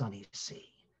the sunny sea.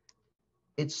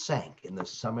 It sank in the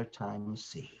summertime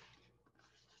sea.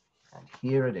 And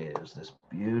here it is, this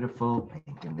beautiful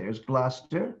pink. And there's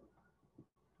Gloucester,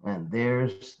 and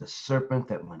there's the serpent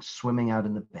that went swimming out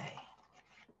in the bay.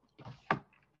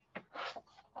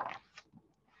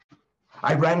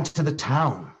 I ran to the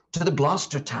town, to the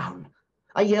Gloucester town.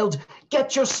 I yelled,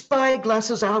 "Get your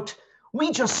spyglasses out.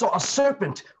 We just saw a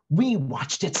serpent. We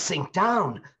watched it sink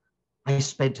down." I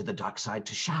sped to the dockside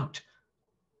to shout.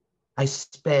 I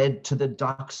sped to the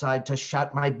dockside to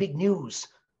shout my big news.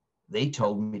 They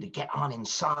told me to get on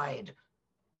inside.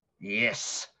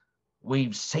 "Yes,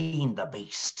 we've seen the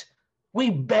beast.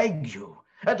 We beg you,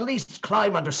 at least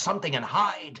climb under something and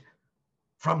hide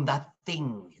from that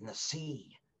thing in the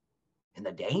sea, in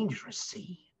the dangerous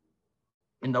sea,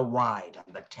 in the wide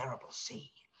and the terrible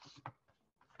sea."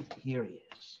 Here he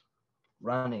is,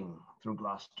 running through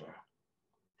Gloucester,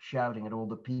 shouting at all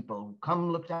the people,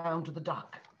 "Come look down to the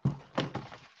dock."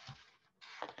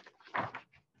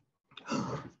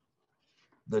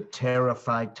 The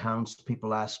terrified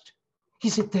townspeople asked,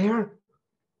 "Is it there?"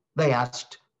 They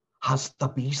asked, "Has the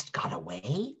beast got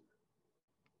away?"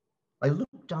 I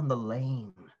looked down the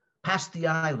lane, past the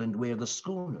island where the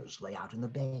schooners lay out in the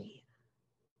bay.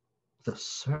 The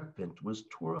serpent was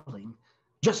twirling,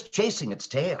 just chasing its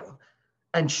tail,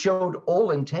 and showed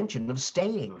all intention of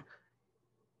staying.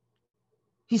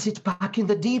 "Is it back in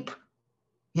the deep?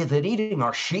 Is it eating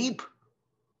our sheep?"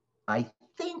 "I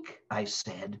think," I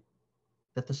said,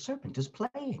 "that the serpent is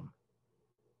playing."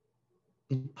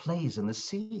 It plays in the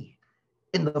sea,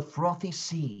 in the frothy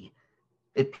sea.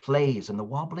 It plays in the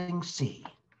wobbling sea.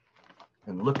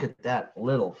 And look at that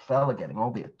little fella getting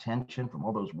all the attention from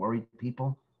all those worried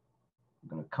people. They're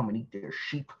going to come and eat their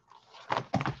sheep.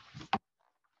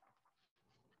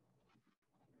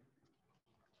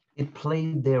 It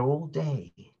played there all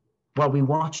day while we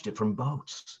watched it from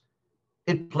boats.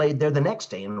 It played there the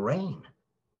next day in rain.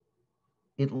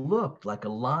 It looked like a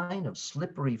line of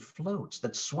slippery floats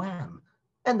that swam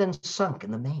and then sunk in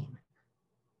the main.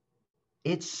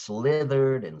 It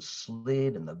slithered and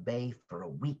slid in the bay for a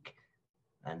week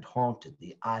and haunted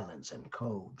the islands and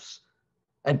coves.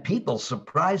 And people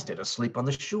surprised it asleep on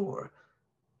the shore,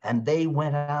 and they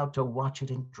went out to watch it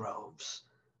in droves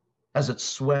as it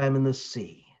swam in the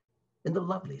sea, in the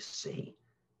lovely sea,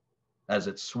 as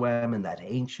it swam in that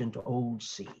ancient old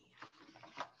sea.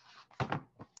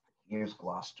 Here's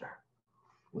Gloucester,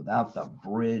 without the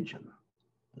bridge and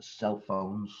the cell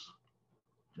phones,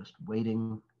 just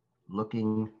waiting,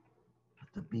 looking at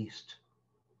the beast,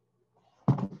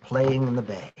 playing in the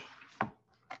bay.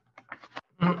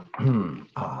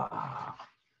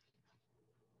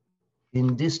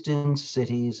 In distant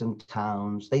cities and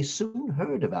towns, they soon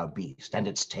heard of our beast and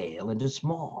its tail and its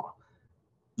maw.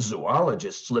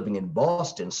 Zoologists living in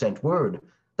Boston sent word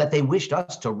that they wished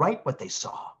us to write what they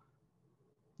saw.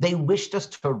 They wished us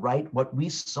to write what we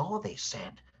saw, they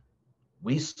said.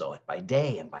 We saw it by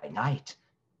day and by night.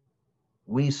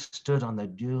 We stood on the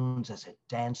dunes as it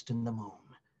danced in the moon,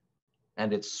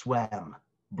 and it swam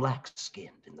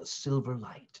black-skinned in the silver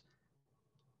light,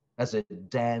 as it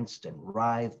danced and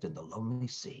writhed in the lonely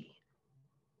sea,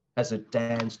 as it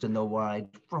danced in the wide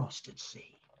frosted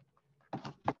sea.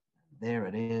 There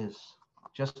it is,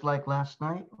 just like last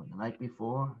night or the night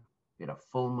before. We had a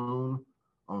full moon,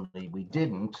 only we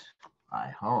didn't, I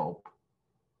hope,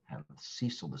 have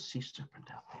Cecil the sea serpent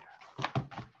out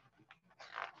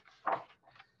there.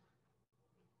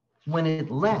 When it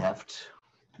left,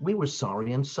 we were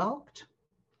sorry and sulked.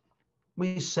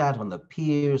 We sat on the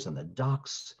piers and the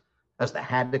docks as the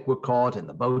haddock were caught and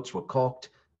the boats were caulked.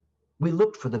 We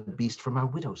looked for the beast from our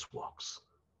widow's walks.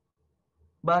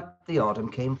 But the autumn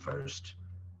came first,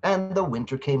 and the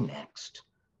winter came next,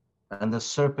 and the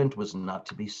serpent was not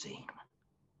to be seen.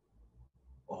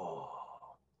 Oh,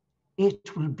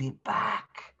 it will be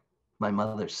back, my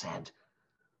mother said,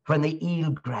 when the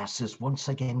eel grass is once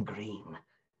again green.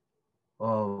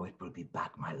 Oh, it will be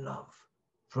back, my love,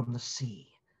 from the sea.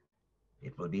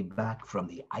 It will be back from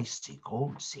the icy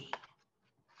cold sea.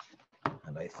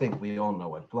 And I think we all know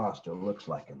what Gloucester looks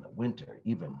like in the winter.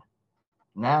 Even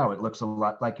now, it looks a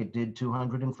lot like it did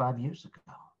 205 years ago.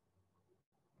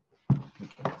 We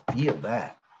can feel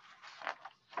that.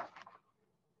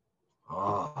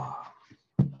 Oh.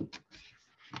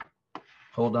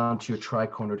 Hold on to your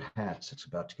tri-cornered hats. It's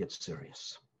about to get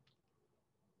serious.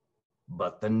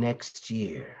 But the next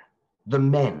year, the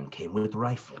men came with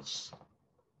rifles.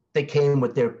 They came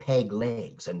with their peg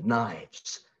legs and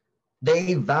knives.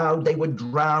 They vowed they would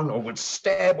drown or would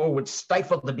stab or would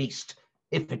stifle the beast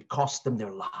if it cost them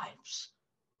their lives.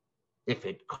 If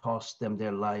it cost them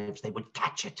their lives, they would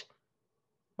catch it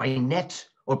by net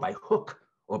or by hook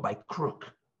or by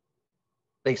crook.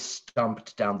 They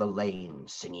stomped down the lane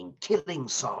singing killing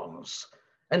songs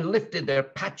and lifted their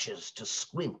patches to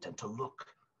squint and to look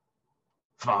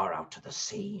far out to the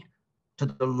sea, to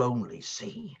the lonely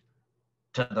sea,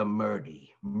 to the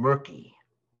murky,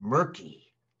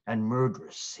 and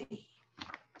murderous sea.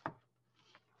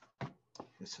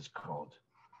 This is called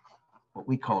what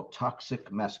we call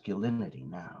toxic masculinity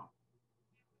now.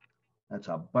 That's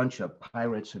a bunch of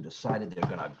pirates who decided they're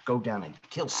gonna go down and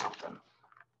kill something.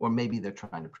 Or maybe they're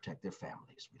trying to protect their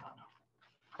families, we don't know.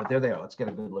 But there they are, let's get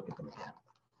a good look at them again.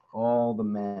 All the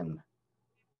men,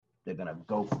 they're gonna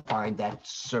go find that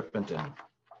serpent and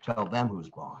tell them who's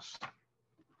boss.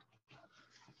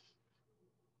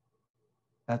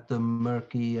 At the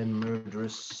murky and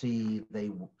murderous sea, they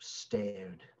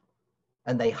stared,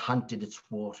 and they hunted its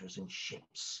waters in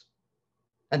ships.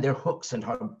 And their hooks and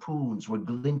harpoons were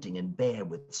glinting and bare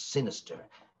with sinister,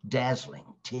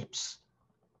 dazzling tips.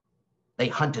 They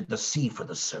hunted the sea for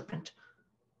the serpent.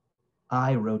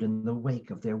 I rode in the wake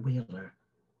of their whaler,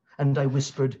 and I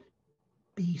whispered,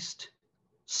 "Beast,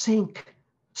 sink,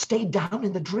 stay down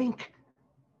in the drink."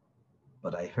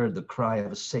 But I heard the cry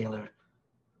of a sailor,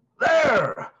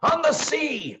 "There, on the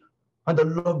sea, on the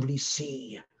lovely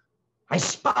sea, I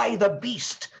spy the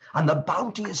beast on the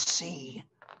bounteous sea."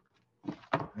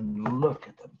 And look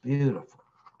at the beautiful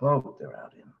boat they're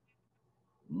out in,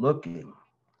 looking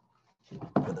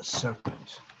for the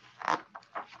serpent.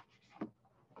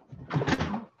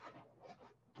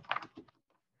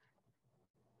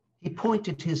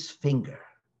 pointed his finger.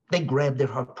 They grabbed their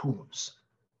harpoons.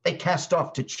 They cast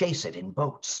off to chase it in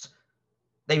boats.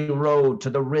 They rode to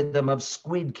the rhythm of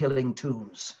squid-killing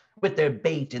tunes, with their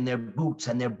bait in their boots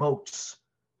and their boats.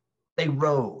 They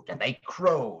rode and they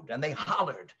crowed and they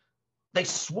hollered. They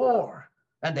swore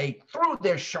and they threw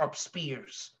their sharp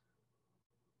spears.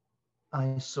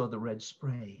 I saw the red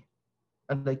spray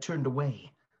and they turned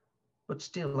away, but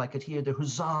still I could hear their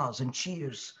huzzas and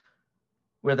cheers,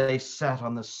 where they sat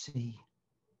on the sea,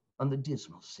 on the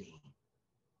dismal sea,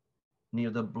 near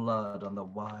the blood on the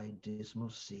wide dismal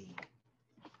sea.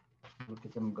 Look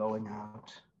at them going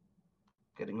out,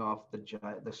 getting off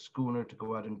the schooner to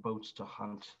go out in boats to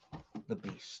hunt the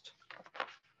beast.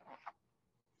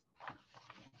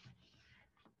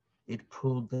 It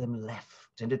pulled them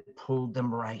left and it pulled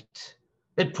them right.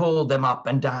 It pulled them up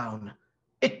and down.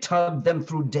 It tugged them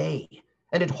through day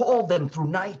and it hauled them through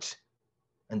night.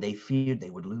 And they feared they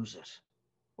would lose it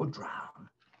or drown.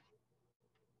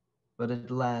 But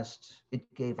at last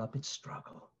it gave up its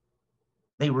struggle.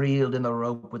 They reeled in the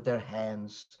rope with their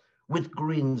hands. With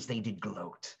grins they did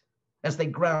gloat as they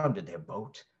grounded their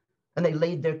boat, and they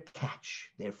laid their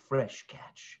catch, their fresh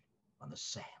catch, on the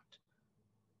sand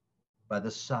by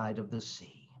the side of the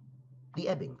sea, the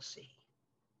ebbing sea,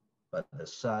 by the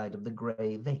side of the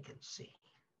gray vacant sea.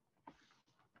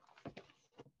 There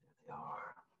they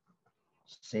are,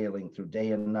 sailing through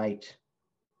day and night,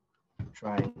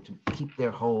 trying to keep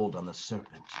their hold on the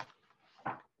serpent.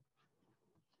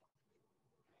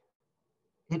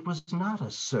 It was not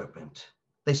a serpent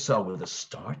they saw with a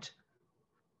start.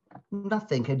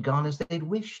 Nothing had gone as they'd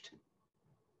wished.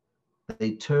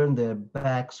 They turned their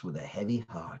backs with a heavy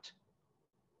heart.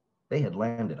 They had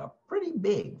landed a pretty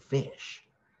big fish.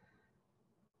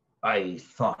 I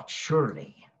thought,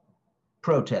 surely,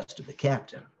 protested the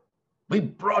captain, we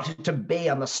brought it to bay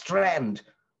on the strand.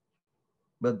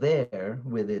 But there,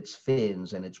 with its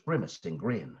fins and its grimacing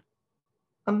grin,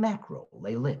 a mackerel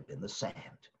lay limp in the sand.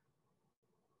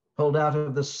 Pulled out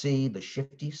of the sea, the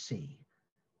shifty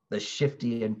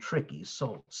and tricky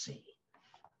salt sea.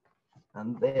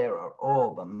 And there are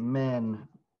all the men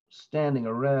standing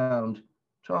around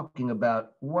talking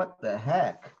about what the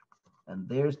heck. And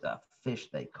there's the fish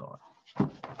they caught.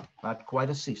 Not quite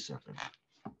a sea serpent.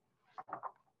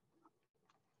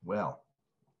 Well,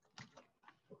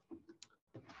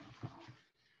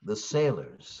 the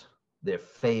sailors, their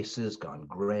faces gone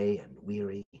gray and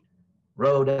weary,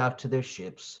 rowed out to their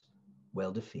ships,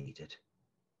 well defeated.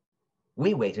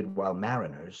 We waited while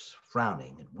mariners,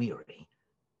 frowning and weary,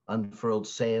 unfurled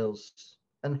sails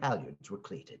and halyards were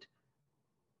cleated.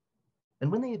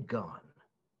 And when they had gone,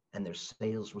 and their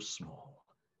sails were small,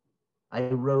 I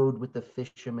rowed with the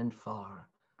fishermen far,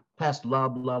 past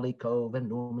Loblolly Cove and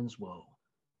Norman's Woe,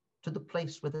 to the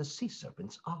place where the sea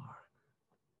serpents are.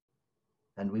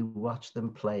 And we watched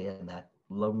them play in that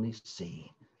lonely sea.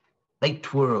 They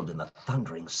twirled in the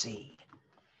thundering sea.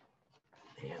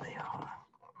 There they are,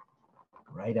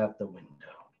 right out the window,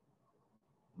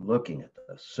 looking at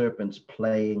the serpents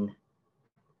playing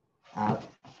out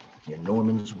near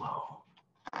Norman's Woe.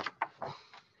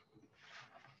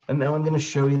 And now I'm going to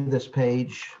show you this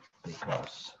page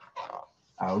because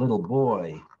our little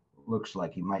boy looks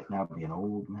like he might now be an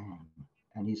old man,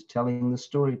 and he's telling the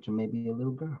story to maybe a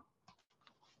little girl.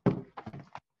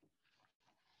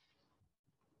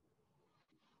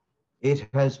 It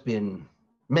has been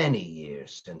many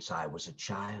years since I was a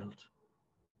child,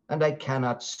 and I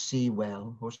cannot see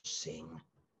well or sing.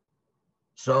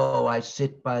 So I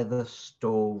sit by the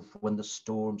stove when the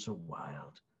storms are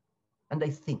wild, and I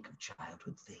think of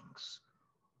childhood things.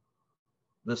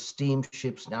 The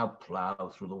steamships now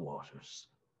plow through the waters.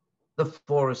 The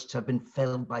forests have been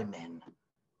felled by men.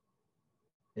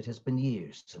 It has been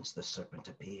years since the serpent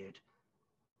appeared,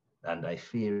 and I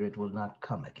fear it will not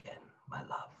come again, my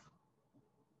love.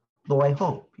 Though I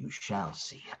hope you shall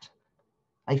see it,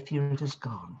 I fear it is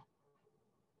gone,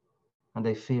 and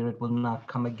I fear it will not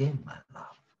come again, my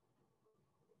love,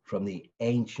 from the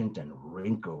ancient and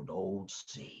wrinkled old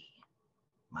sea,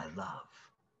 my love,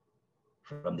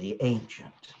 from the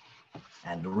ancient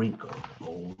and wrinkled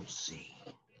old sea.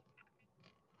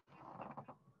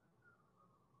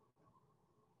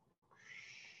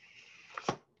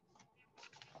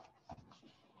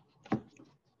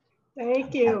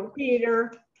 Thank you,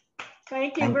 Peter.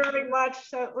 Thank you very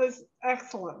much. That was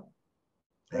excellent.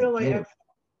 Really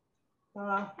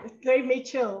excellent. It gave me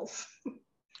chills.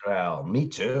 Well, me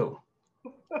too.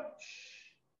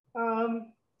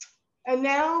 And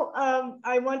now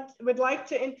I would like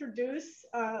to introduce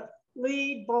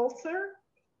Lee Bolzer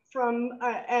from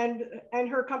and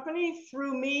her company,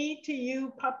 Through Me to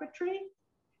You Puppetry.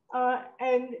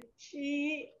 And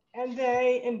she and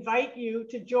they invite you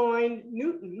to join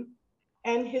Newton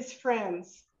and his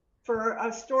friends for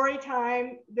a story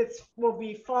time that will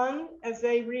be fun as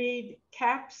they read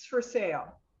Caps for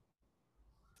Sale.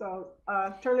 So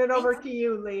turn it over to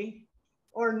you, Lee,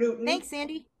 or Newton. Thanks,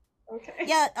 Sandy. Okay.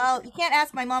 Yeah, you can't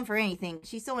ask my mom for anything.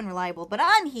 She's so unreliable, but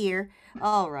I'm here.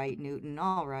 All right, Newton,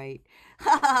 all right.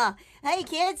 Hey,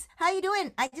 kids, how you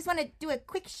doing? I just want to do a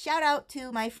quick shout out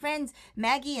to my friends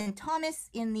Maggie and Thomas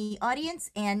in the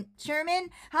audience, and Sherman,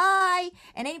 hi,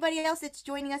 and anybody else that's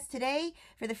joining us today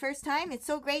for the first time. It's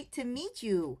so great to meet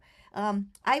you.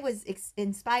 I was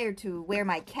inspired to wear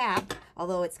my cap,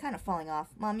 although it's kind of falling off.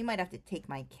 Mom, you might have to take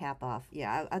my cap off.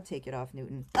 Yeah, I'll take it off,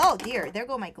 Newton. Oh, dear, there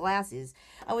go my glasses.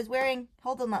 I was wearing,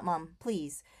 hold them up, Mom,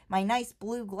 please, my nice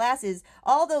blue glasses.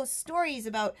 All those stories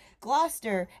about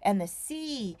Gloucester and the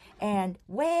sea and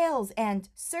whales and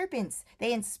serpents,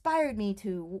 they inspired me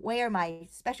to wear my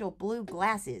special blue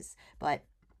glasses. But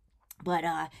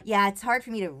yeah, it's hard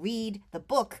for me to read the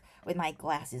book with my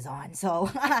glasses on.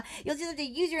 So you'll just have to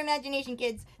use your imagination,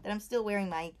 kids, that I'm still wearing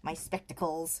my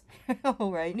spectacles.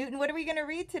 All right, Newton, what are we going to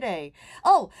read today?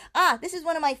 This is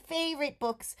one of my favorite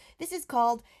books. This is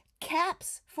called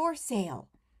Caps for Sale,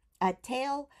 a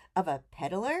tale of a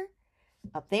peddler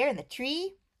up there in the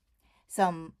tree.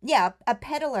 A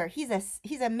peddler. He's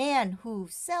a man who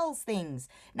sells things,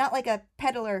 not like a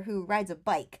peddler who rides a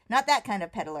bike. Not that kind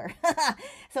of peddler.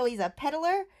 So he's a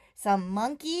peddler, some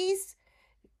monkeys.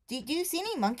 Do you see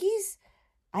any monkeys?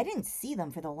 I didn't see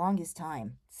them for the longest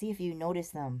time. See if you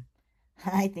notice them.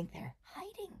 I think they're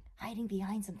hiding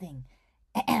behind something.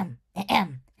 Ahem,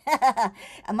 ahem.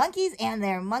 Monkeys and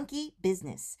their monkey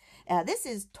business. This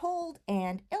is told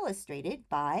and illustrated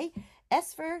by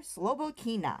Esfer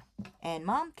Slobokina. And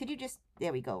Mom, could you just,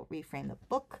 there we go, reframe the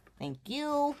book. Thank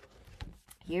you.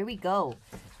 Here we go.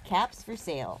 Caps for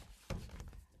Sale.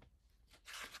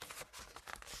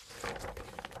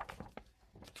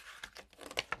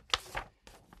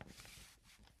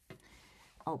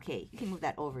 Okay, you can move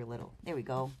that over a little. There we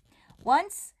go.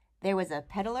 Once there was a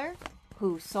peddler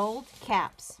who sold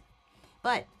caps,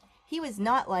 but he was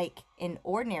not like an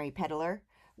ordinary peddler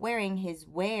wearing his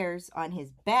wares on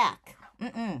his back.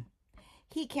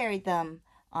 He carried them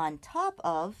on top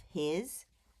of his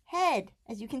head,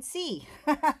 as you can see.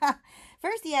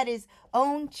 First he had his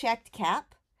own checked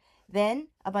cap, then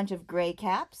a bunch of gray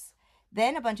caps,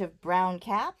 then a bunch of brown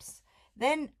caps,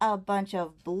 then a bunch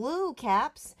of blue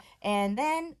caps, and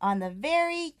then on the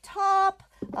very top,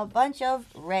 a bunch of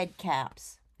red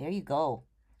caps. There you go.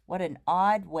 What an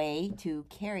odd way to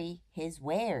carry his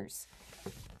wares.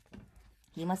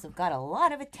 He must have got a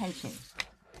lot of attention.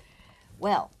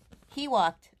 Well, he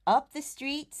walked up the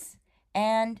streets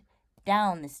and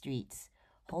down the streets,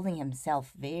 holding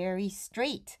himself very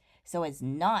straight so as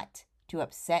not to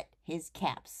upset his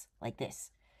caps, like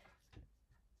this.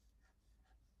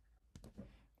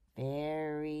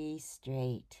 Very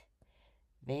straight,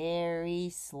 very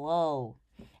slow.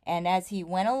 And as he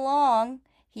went along,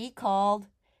 he called,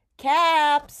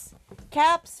 "Caps!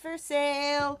 Caps for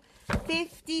sale!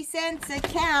 50 cents a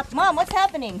cap!" Mom, what's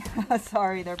happening?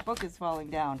 Sorry, their book is falling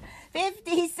down.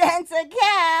 50 cents a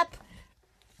cap!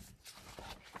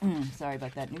 Sorry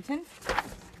about that, Newton.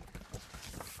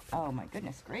 Oh, my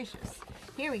goodness gracious.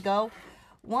 Here we go.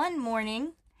 One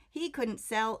morning, he couldn't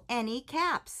sell any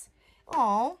caps.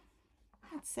 Oh,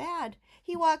 that's sad.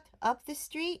 He walked up the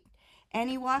street and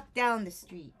he walked down the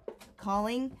street,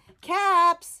 calling,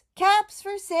 "Caps! Caps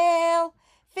for sale!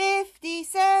 50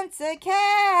 cents a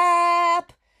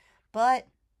cap!" But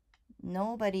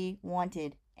nobody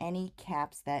wanted any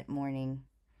caps that morning.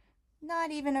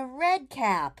 Not even a red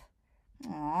cap.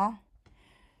 Aw.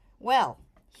 Well,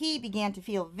 he began to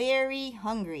feel very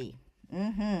hungry.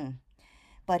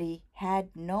 But he had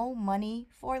no money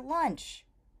for lunch.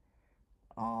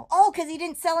 Oh, because he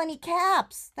didn't sell any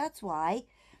caps. That's why.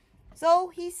 So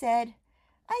he said,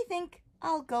 "I think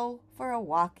I'll go for a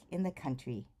walk in the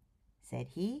country," said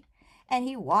he. And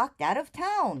he walked out of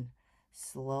town,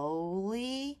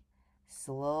 slowly,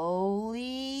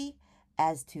 slowly,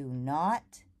 as to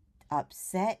not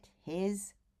upset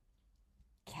his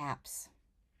caps.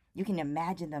 You can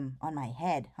imagine them on my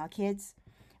head, huh, kids?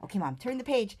 Okay, Mom, turn the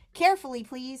page carefully,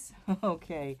 please.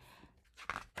 Okay.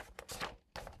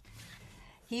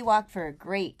 He walked for a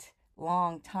great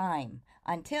long time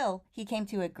until he came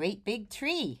to a great big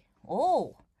tree.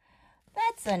 Oh,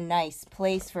 that's a nice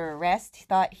place for a rest,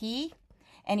 thought he.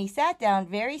 And he sat down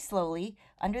very slowly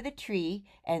under the tree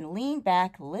and leaned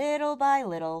back little by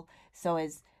little so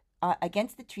as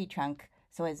against the tree trunk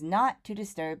so as not to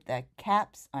disturb the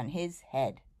caps on his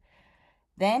head.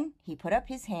 Then he put up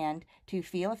his hand to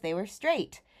feel if they were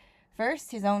straight.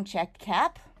 First, his own checked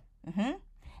cap.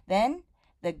 Then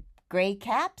the gray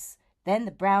caps. Then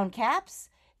the brown caps.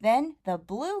 Then the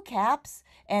blue caps.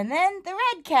 And then the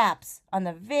red caps on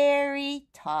the very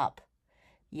top.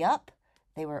 Yup,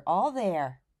 they were all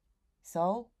there.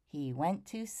 So he went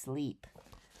to sleep.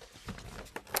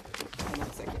 Hang on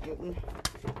a second, Newton.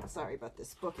 Sorry about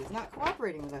this book. He's not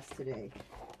cooperating with us today.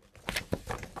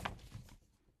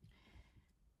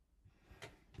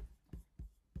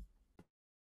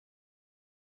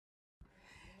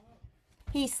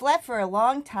 He slept for a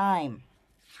long time.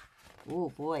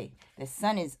 Oh boy, the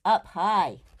sun is up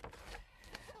high.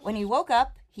 When he woke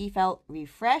up, he felt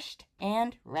refreshed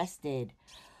and rested.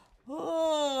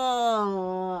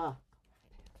 Oh.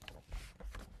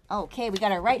 Okay, we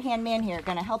got our right-hand man here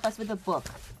going to help us with the book.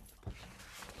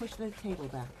 Push the table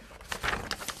back.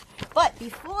 But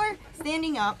before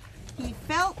standing up, he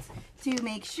felt to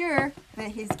make sure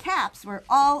that his caps were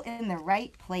all in the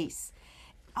right place.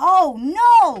 Oh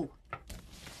no!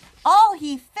 All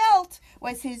he felt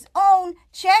was his own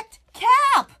checked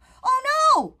cap. Oh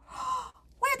no!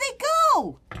 Where'd they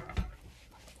go?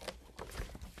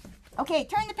 Okay,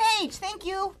 turn the page. Thank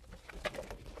you.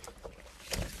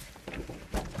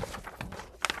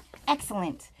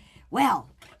 Excellent. Well,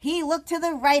 he looked to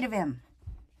the right of him.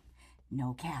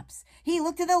 No caps. He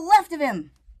looked to the left of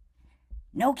him.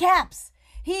 No caps.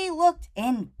 He looked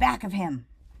in back of him.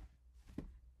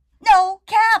 No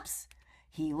caps.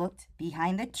 He looked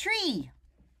behind the tree.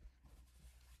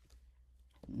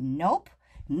 Nope,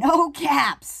 no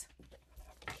caps.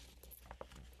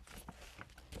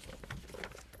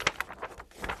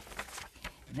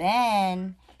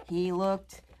 Then he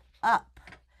looked up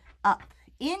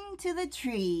into the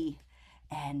tree.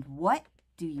 And what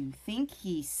do you think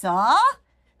he saw?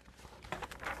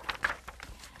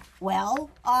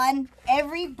 Well, on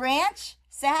every branch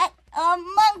sat a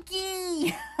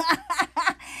monkey.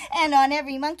 And on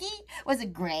every monkey was a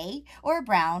gray or a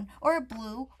brown or a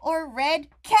blue or a red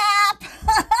cap.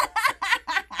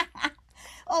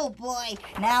 Oh boy,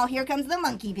 now here comes the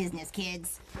monkey business,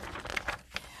 kids.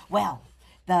 Well,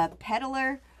 the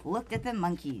peddler looked at the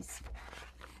monkeys.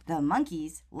 The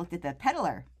monkeys looked at the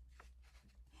peddler.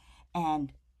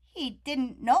 And he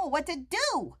didn't know what to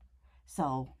do.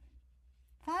 So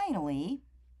finally,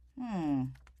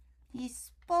 he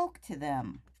spoke to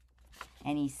them.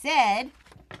 And he said,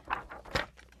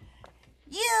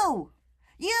 You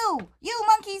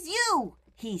monkeys, you,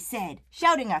 he said,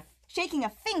 shaking a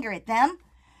finger at them.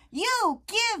 You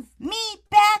give me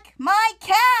back my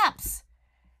caps.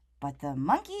 But the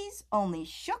monkeys only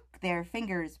shook their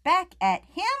fingers back at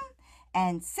him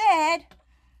and said,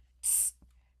 Tss,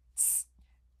 tss,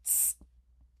 tss.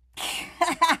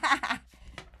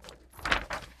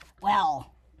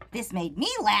 Well, this made me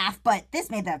laugh, but this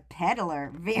made the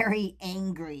peddler very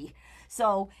angry.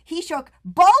 So he shook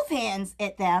both hands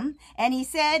at them and he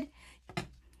said,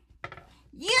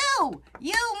 You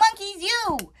monkeys,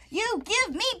 you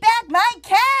give me back my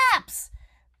caps.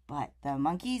 But the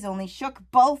monkeys only shook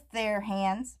both their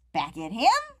hands back at him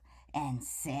and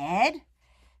said,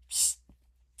 Psst,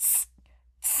 psst,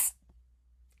 psst.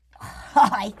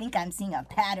 I think I'm seeing a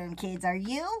pattern, kids. Are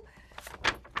you?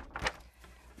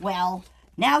 Well,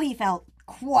 now he felt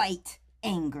quite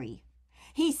angry.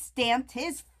 He stamped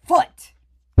his foot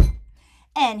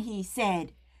and he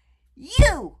said,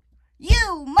 You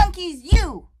monkeys,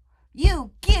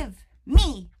 you give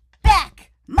me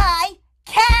back my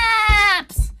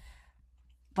caps.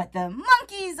 But the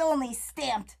monkeys only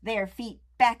stamped their feet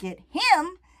back at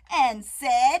him and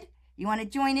said, You want to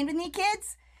join in with me,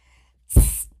 kids?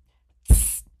 Tss,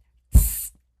 tss,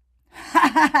 tss.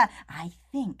 I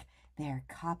think they're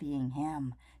copying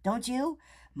him. Don't you?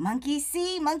 Monkey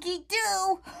see, monkey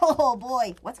do. Oh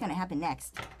boy, what's going to happen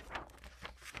next?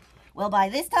 Well, by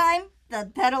this time, the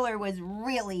peddler was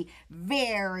really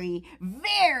very,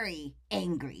 very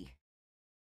angry.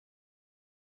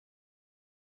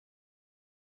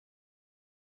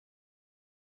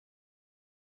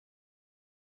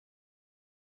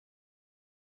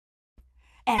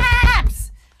 And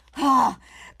caps!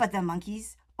 But the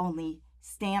monkeys only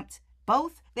stamped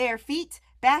both their feet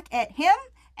back at him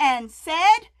and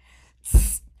said,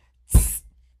 Tss, tss,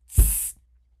 tss.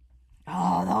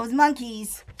 Oh, those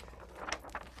monkeys.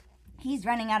 He's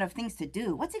running out of things to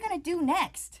do. What's he going to do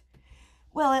next?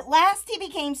 Well, at last he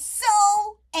became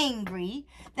so angry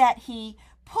that he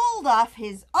pulled off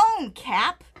his own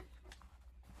cap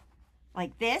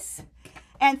like this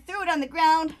and threw it on the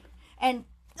ground and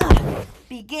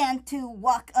began to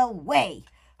walk away.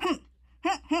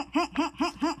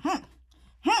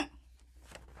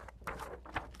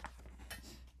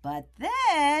 But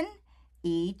then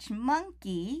each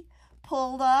monkey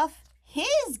pulled off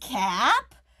his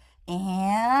cap,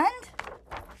 and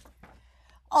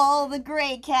all the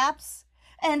gray caps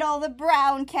and all the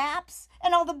brown caps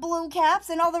and all the blue caps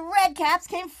and all the red caps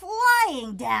came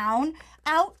flying down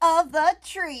out of the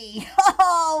tree.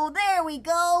 Oh, there we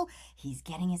go. He's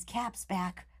getting his caps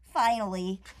back,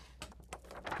 finally.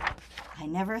 I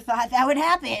never thought that would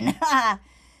happen.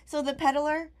 So the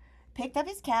peddler picked up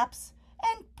his caps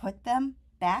and put them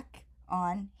back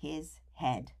on his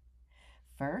head.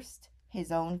 First,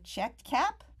 his own checked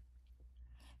cap,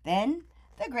 then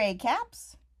the gray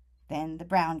caps, then the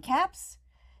brown caps,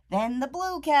 then the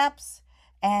blue caps,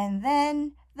 and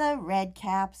then the red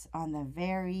caps on the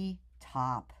very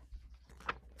top.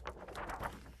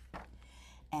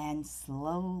 And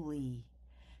slowly,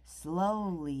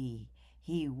 slowly,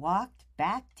 he walked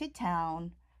back to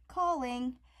town,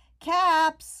 calling,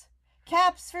 "Caps,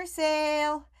 caps for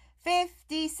sale,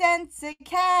 50 cents a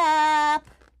cap."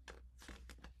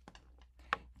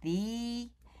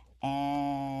 The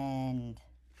end.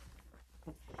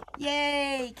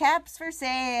 Yay, caps for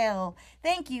sale.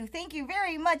 Thank you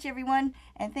very much, everyone.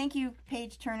 And thank you,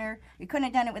 Paige Turner. We couldn't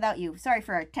have done it without you. Sorry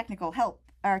for our technical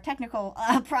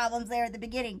problems there at the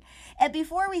beginning. And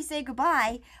before we say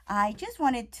goodbye, I just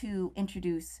wanted to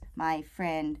introduce my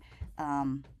friend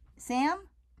Sam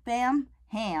Bam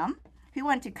Ham, who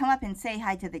wanted to come up and say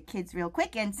hi to the kids real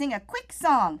quick and sing a quick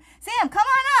song. Sam, come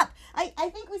on up. I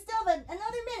think we still have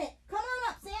another minute. Come on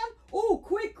up, Sam. Oh,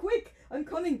 quick, I'm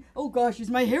coming. Oh gosh, is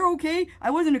my hair okay?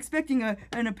 I wasn't expecting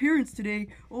an appearance today.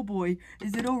 Oh boy,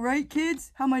 is it all right,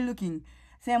 kids? How am I looking?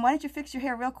 Sam, why don't you fix your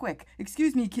hair real quick?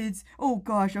 Excuse me, kids. Oh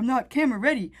gosh, I'm not camera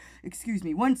ready. Excuse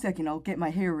me, 1 second, I'll get my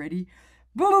hair ready.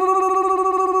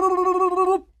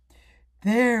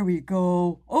 There we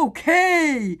go.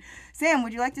 Okay. Sam,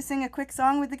 would you like to sing a quick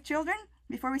song with the children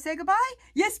before we say goodbye?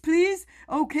 Yes, please.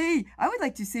 Okay, I would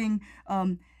like to sing,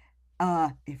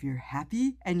 if you're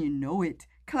happy and you know it,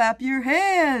 clap your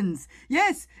hands.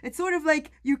 Yes, it's sort of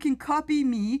like you can copy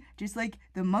me, just like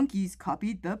the monkeys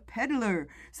copied the peddler.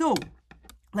 So,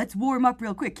 let's warm up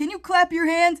real quick. Can you clap your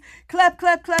hands? Clap,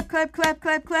 clap, clap, clap, clap,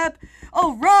 clap, clap.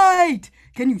 All right.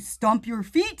 Can you stomp your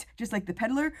feet, just like the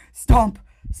peddler? Stomp,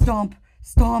 stomp,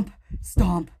 stomp,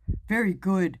 stomp. Very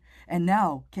good. And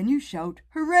now, can you shout,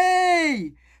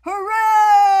 hooray?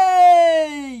 Hooray!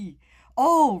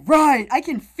 All right, I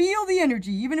can feel the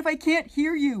energy, even if I can't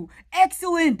hear you.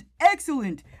 Excellent,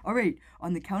 excellent. All right,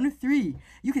 on the count of 3,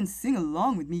 you can sing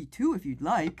along with me too if you'd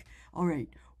like. All right,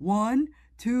 1,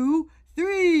 2,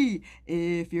 3.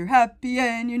 If you're happy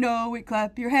and you know it,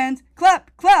 clap your hands.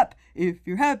 Clap, clap. If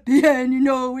you're happy and you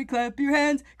know it, clap your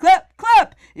hands. Clap,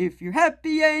 clap. If you're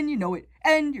happy and you know it,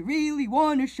 and you really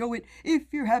want to show it.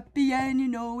 If you're happy and you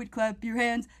know it, clap your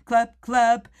hands. Clap,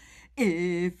 clap.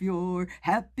 If you're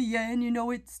happy and you know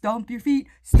it, stomp your feet.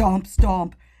 Stomp,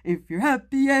 stomp. If you're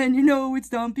happy and you know it,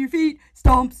 stomp your feet.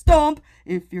 Stomp, stomp.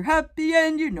 If you're happy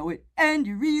and you know it, and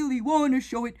you really want to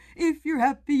show it. If you're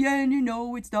happy and you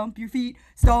know it, stomp your feet.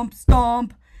 Stomp,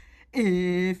 stomp.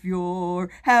 If you're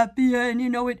happy and you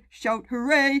know it, shout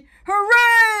hooray,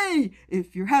 hooray!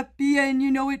 If you're happy and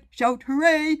you know it, shout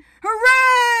hooray,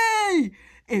 hooray!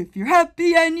 If you're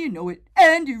happy and you know it,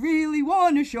 and you really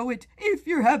want to show it. If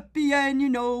you're happy and you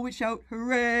know it, shout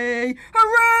hooray,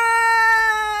 hooray!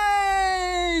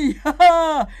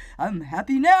 I'm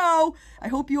happy now. I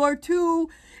hope you are too.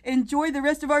 Enjoy the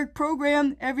rest of our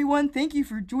program, everyone. Thank you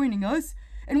for joining us.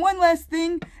 And one last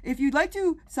thing, if you'd like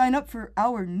to sign up for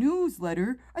our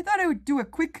newsletter, I thought I would do a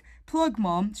quick plug,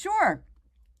 Mom. Sure.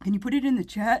 Can you put it in the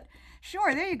chat?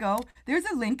 Sure, there you go. There's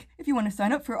a link if you want to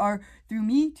sign up for our Through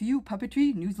Me to You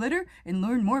Puppetry newsletter and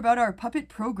learn more about our puppet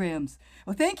programs.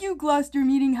 Well, thank you, Gloucester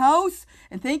Meeting House,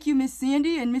 and thank you, Miss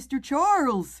Sandy and Mr.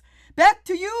 Charles. Back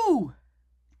to you.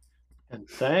 And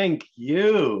thank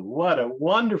you. What a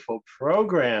wonderful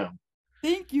program.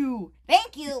 Thank you.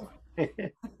 Thank you.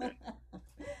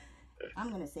 I'm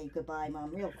going to say goodbye,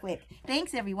 Mom, real quick.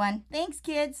 Thanks, everyone. Thanks,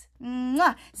 kids.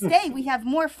 Mwah. Stay. We have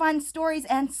more fun stories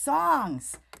and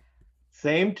songs.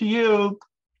 Same to you.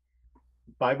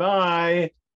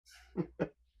 Bye-bye.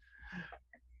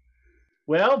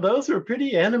 Well, those were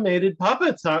pretty animated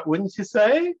puppets, wouldn't you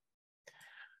say?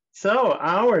 So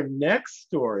our next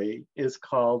story is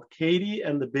called Katie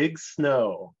and the Big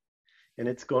Snow. And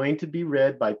it's going to be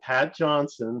read by Pat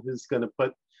Johnson, who's going to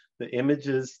put the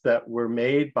images that were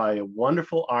made by a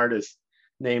wonderful artist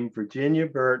named Virginia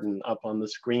Burton up on the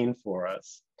screen for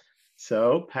us.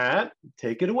 So Pat,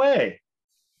 take it away.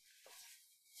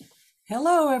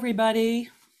 Hello, everybody.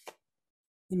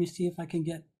 Let me see if I can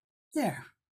get there.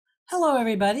 Hello,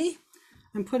 everybody.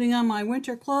 I'm putting on my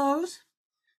winter clothes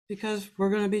because we're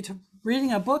going to be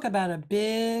reading a book about a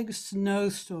big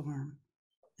snowstorm.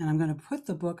 And I'm going to put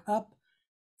the book up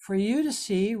for you to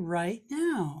see right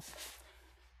now.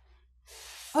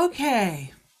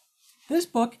 Okay, this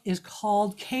book is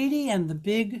called Katie and the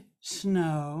Big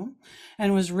Snow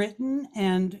and was written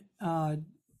and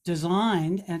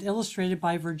designed and illustrated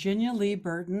by Virginia Lee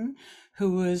Burton,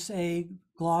 who was a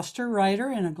Gloucester writer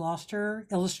and a Gloucester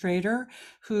illustrator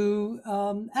who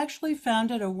actually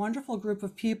founded a wonderful group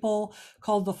of people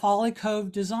called the Folly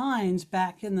Cove Designs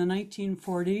back in the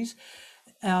 1940s.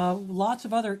 Lots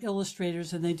of other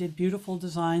illustrators, and they did beautiful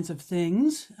designs of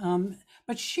things.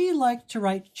 But she liked to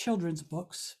write children's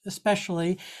books,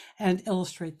 especially, and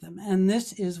illustrate them. And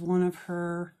this is one of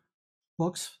her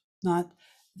books. Not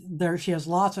there, she has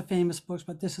lots of famous books,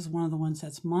 but this is one of the ones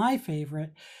that's my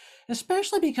favorite,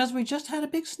 especially because we just had a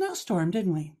big snowstorm,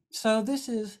 didn't we? So this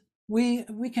is, we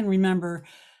can remember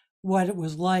what it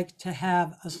was like to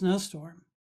have a snowstorm.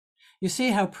 You see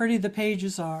how pretty the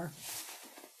pages are.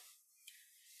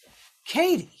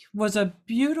 Katie was a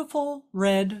beautiful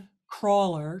red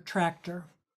crawler tractor.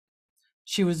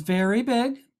 She was very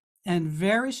big and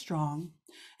very strong,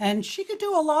 and she could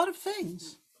do a lot of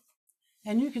things.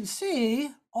 And you can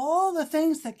see all the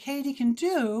things that Katie can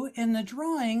do in the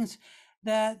drawings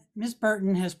that Miss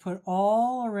Burton has put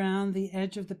all around the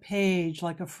edge of the page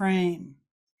like a frame.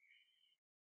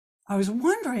 I was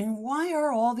wondering, why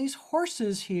are all these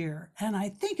horses here? And I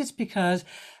think it's because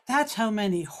that's how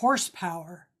many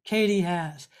horsepower Katie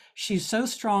has. She's so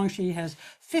strong, she has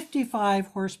 55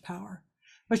 horsepower.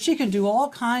 But she can do all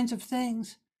kinds of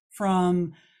things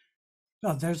from,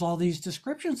 well, there's all these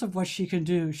descriptions of what she can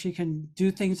do. She can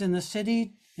do things in the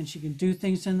city and she can do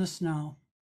things in the snow.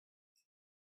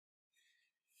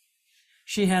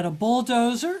 She had a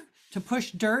bulldozer to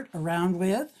push dirt around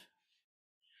with.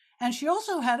 And she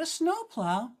also had a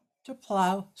snowplow to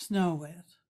plow snow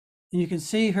with. And you can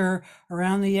see her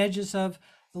around the edges of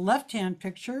the left-hand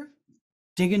picture,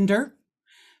 digging dirt.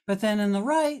 But then in the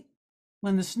right,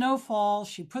 when the snow falls,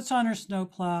 she puts on her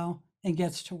snowplow and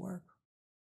gets to work.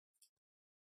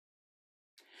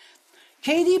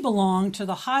 Katie belonged to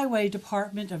the highway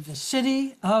department of the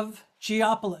city of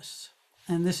Geopolis.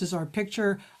 And this is our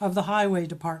picture of the highway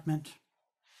department.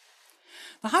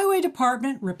 The highway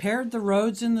department repaired the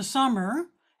roads in the summer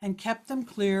and kept them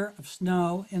clear of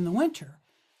snow in the winter,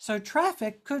 so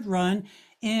traffic could run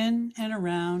in and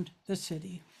around the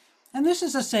city. And this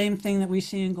is the same thing that we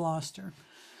see in Gloucester.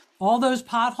 All those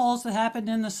potholes that happened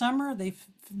in the summer,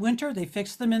 winter, they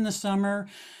fix them in the summer.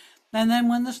 And then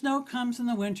when the snow comes in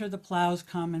the winter, the plows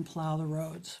come and plow the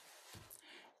roads.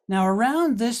 Now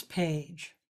around this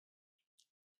page,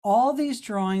 all these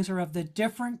drawings are of the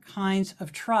different kinds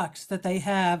of trucks that they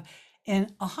have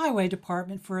in a highway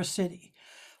department for a city.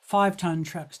 5-ton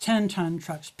trucks, 10-ton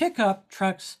trucks, pickup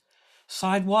trucks,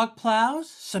 sidewalk plows,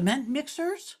 cement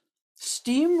mixers,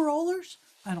 steamrollers.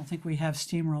 I don't think we have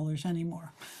steamrollers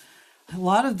anymore. A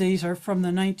lot of these are from the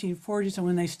 1940s and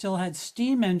when they still had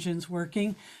steam engines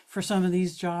working for some of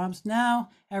these jobs. Now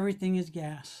everything is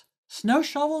gas. Snow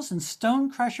shovels and stone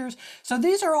crushers. So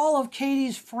these are all of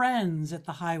Katie's friends at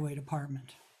the highway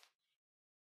department.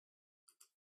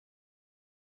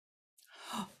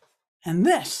 And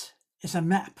this is a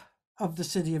map of the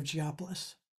city of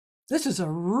Geopolis. This is a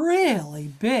really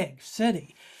big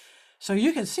city. So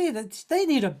you can see that they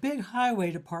need a big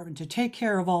highway department to take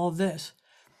care of all of this.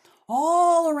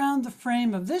 All around the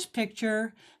frame of this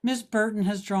picture, Ms. Burton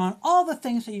has drawn all the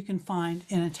things that you can find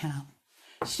in a town.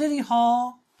 City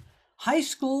Hall, high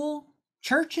school,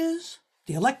 churches,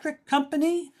 the electric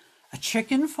company, a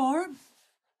chicken farm,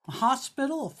 a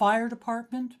hospital, a fire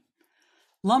department,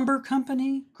 lumber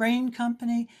company, grain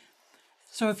company.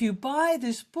 So if you buy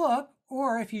this book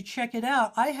or if you check it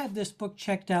out, I had this book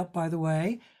checked out, by the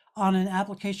way, on an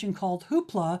application called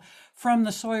Hoopla from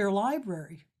the Sawyer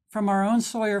Library. From our own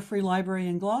Sawyer Free Library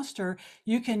in Gloucester,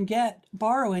 you can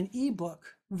borrow an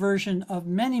ebook version of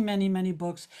many, many, many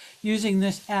books using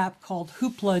this app called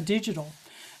Hoopla Digital.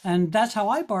 And that's how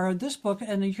I borrowed this book.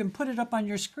 And you can put it up on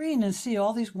your screen and see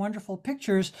all these wonderful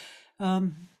pictures.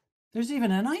 There's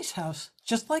even an ice house,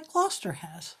 just like Gloucester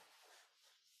has.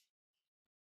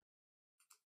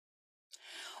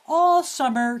 All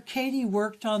summer, Katie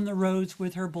worked on the roads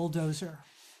with her bulldozer.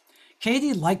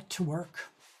 Katie liked to work.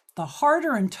 The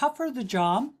harder and tougher the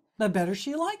job, the better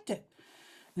she liked it.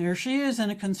 There she is in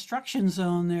a construction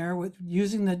zone there with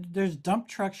there's dump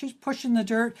trucks. She's pushing the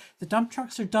dirt. The dump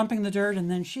trucks are dumping the dirt and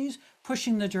then she's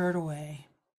pushing the dirt away.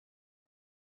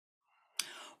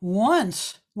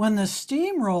 Once, when the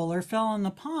steamroller fell in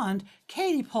the pond,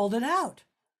 Katie pulled it out.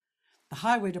 The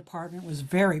highway department was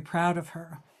very proud of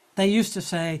her. They used to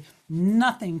say,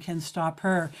 nothing can stop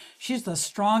her. She's the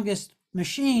strongest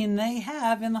machine they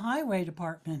have in the highway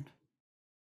department.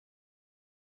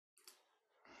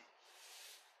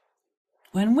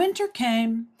 When winter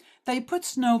came, they put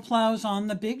snowplows on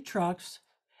the big trucks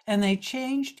and they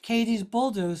changed Katie's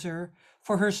bulldozer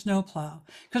for her snowplow.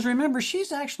 Because remember,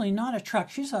 she's actually not a truck,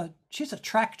 she's a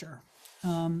tractor.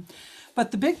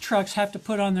 But the big trucks have to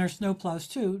put on their snowplows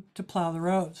too to plow the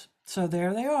roads. So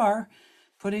there they are,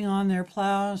 putting on their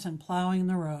plows and plowing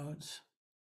the roads.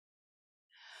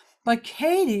 But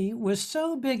Katie was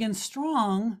so big and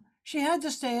strong, she had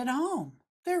to stay at home.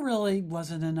 There really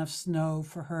wasn't enough snow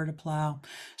for her to plow.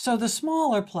 So the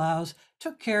smaller plows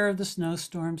took care of the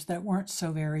snowstorms that weren't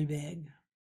so very big.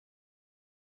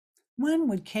 When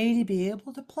would Katie be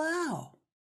able to plow?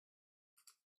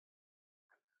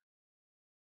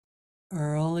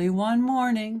 Early one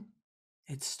morning,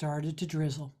 it started to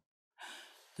drizzle.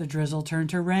 The drizzle turned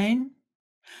to rain.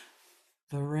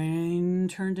 The rain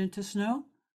turned into snow.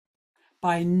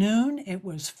 By noon, it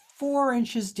was 4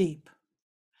 inches deep.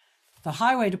 The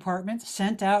highway department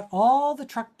sent out all the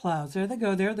truck plows. There they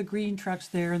go, there are the green trucks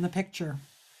there in the picture.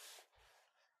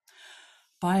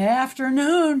 By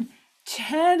afternoon,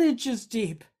 10 inches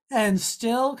deep and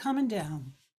still coming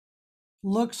down.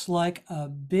 Looks like a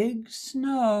big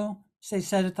snow, they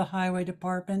said at the highway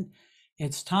department.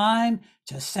 It's time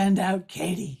to send out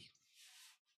Katie.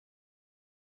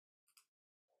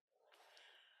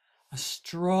 A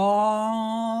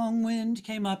strong wind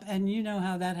came up, and you know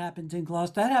how that happened in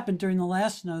Gloucester. That happened during the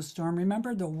last snowstorm.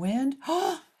 Remember the wind?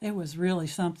 It was really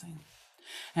something.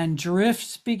 And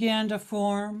drifts began to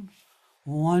form.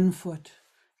 1 foot,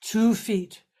 2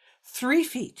 feet, 3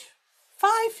 feet,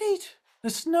 5 feet. The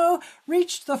snow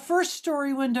reached the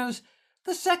first-story windows,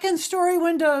 the second-story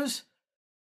windows,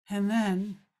 and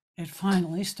then it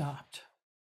finally stopped.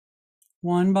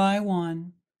 One by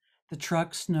one, the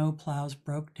truck snow plows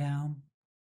broke down.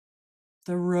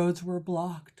 The roads were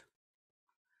blocked.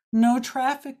 No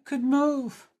traffic could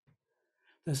move.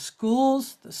 The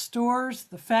schools, the stores,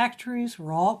 the factories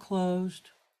were all closed.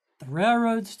 The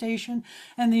railroad station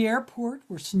and the airport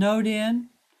were snowed in.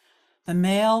 The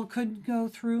mail couldn't go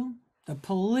through. The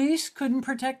police couldn't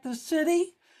protect the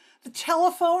city. The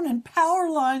telephone and power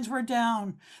lines were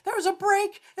down. There was a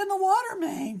break in the water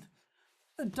main.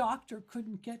 The doctor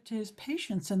couldn't get to his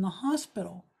patients in the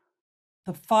hospital.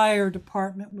 The fire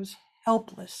department was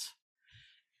helpless.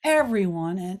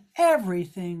 Everyone and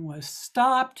everything was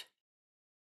stopped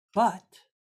but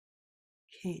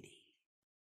Katie.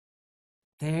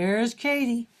 There's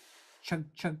Katie. Chug,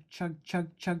 chug, chug, chug,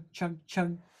 chug, chug,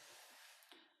 chug.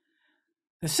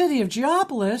 The city of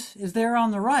Geopolis is there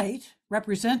on the right,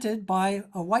 represented by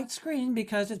a white screen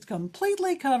because it's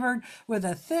completely covered with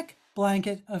a thick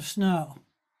blanket of snow.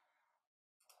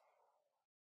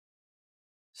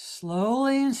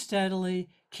 Slowly and steadily,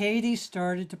 Katie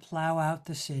started to plow out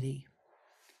the city.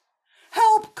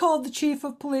 "Help!" called the chief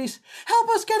of police. "Help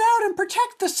us get out and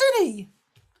protect the city!"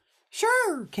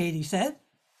 "Sure," Katie said.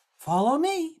 "Follow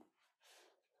me."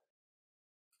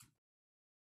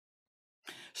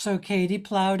 So Katie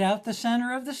plowed out the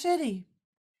center of the city.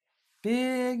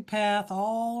 Big path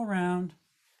all around.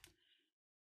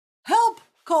 "Help!"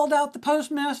 called out the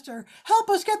postmaster. "Help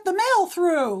us get the mail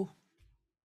through."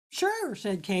 "Sure,"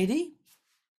 said Katie.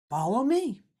 "Follow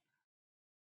me."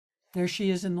 There she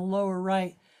is in the lower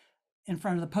right in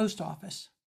front of the post office.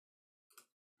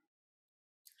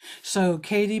 So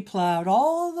Katie plowed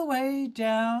all the way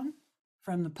down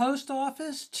from the post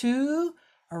office to,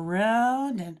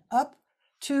 around, and up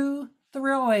to the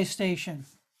railway station.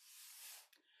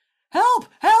 "Help!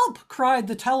 Help!" cried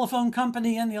the telephone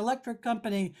company and the electric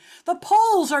company. "The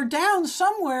poles are down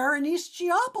somewhere in East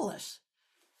Geopolis."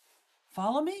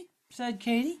 "Follow me," said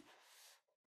Katie.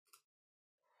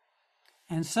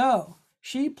 And so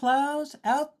she plows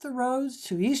out the roads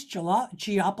to East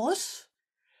Geopolis.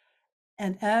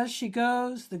 And as she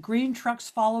goes, the green trucks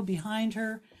follow behind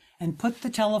her and put the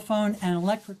telephone and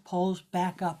electric poles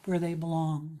back up where they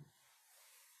belong.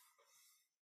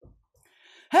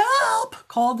 "Help!"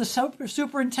 called the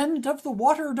superintendent of the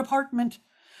water department.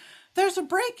 "There's a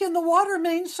break in the water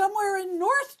main somewhere in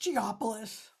North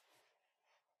Geopolis."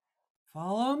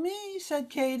 "Follow me," said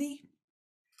Katie.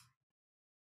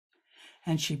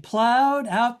 And she plowed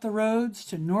out the roads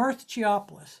to North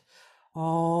Geopolis,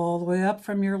 all the way up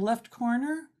from your left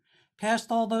corner,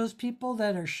 past all those people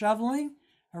that are shoveling,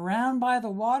 around by the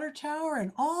water tower,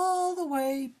 and all the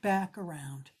way back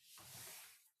around.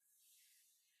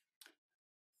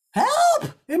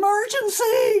 "Help!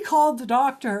 Emergency!" called the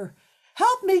doctor.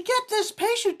 Help me get this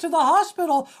patient to the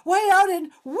hospital way out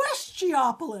in West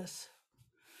Geopolis.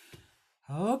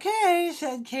 Okay,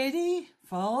 said Katie,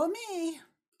 follow me.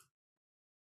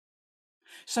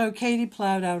 So Katie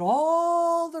plowed out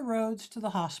all the roads to the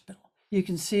hospital. You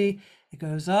can see it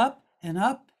goes up and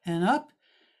up and up.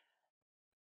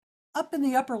 Up in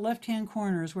the upper left-hand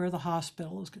corner is where the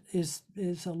hospital is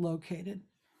located.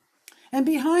 And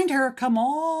behind her come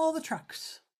all the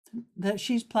trucks that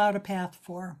she's plowed a path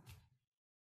for,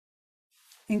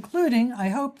 including, I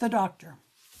hope, the doctor.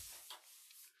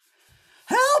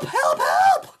 Help, help,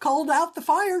 help, called out the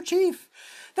fire chief.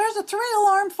 There's a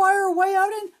 3-alarm fire way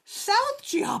out in South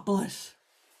Geopolis.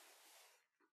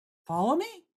 Follow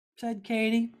me, said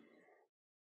Katie.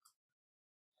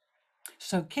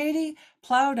 So Katie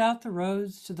plowed out the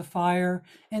roads to the fire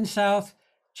in South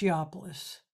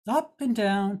Geopolis, up and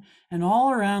down and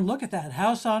all around. Look at that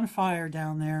house on fire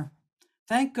down there.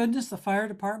 Thank goodness the fire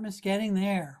department's getting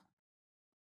there.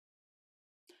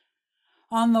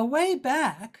 On the way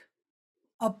back,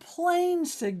 a plane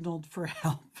signaled for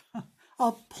help.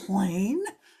 A plane?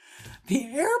 The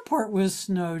airport was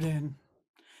snowed in.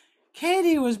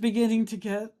 Katie was beginning to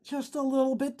get just a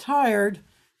little bit tired,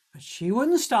 but she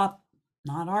wouldn't stop.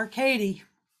 Not our Katie.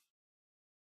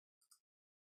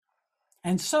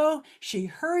 And so she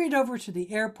hurried over to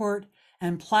the airport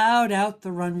and plowed out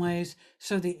the runways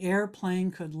so the airplane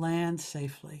could land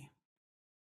safely.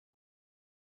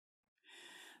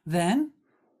 Then,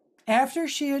 after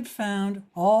she had found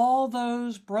all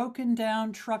those broken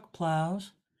down truck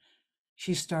plows,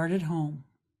 she started home.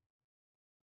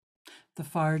 The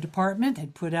fire department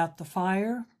had put out the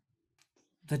fire.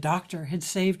 The doctor had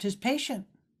saved his patient.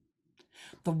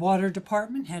 The water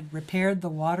department had repaired the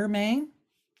water main.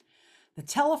 The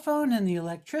telephone and the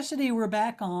electricity were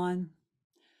back on.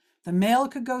 The mail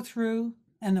could go through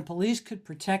and the police could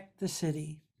protect the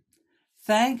city.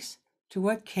 Thanks to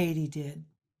what Katie did.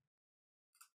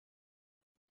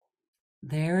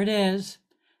 There it is,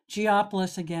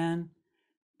 Geopolis again,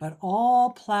 but all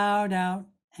plowed out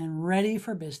and ready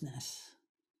for business.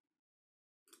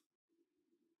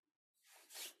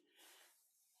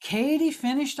 Katie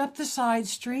finished up the side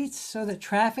streets so that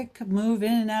traffic could move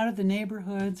in and out of the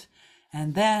neighborhoods,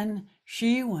 and then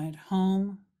she went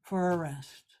home for a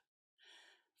rest.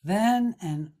 Then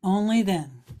and only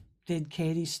then did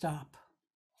Katie stop.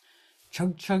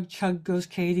 Chug, chug, chug goes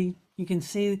Katie. You can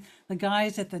see the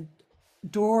guys at the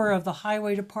door of the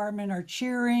highway department are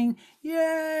cheering.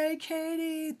 Yay,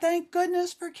 Katie! Thank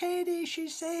goodness for Katie. She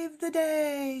saved the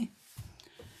day.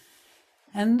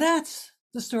 And that's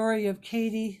the story of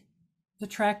Katie, the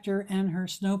tractor, and her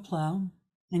snowplow,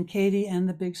 and Katie and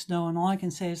the big snow. And all I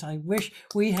can say is I wish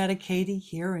we had a Katie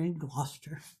here in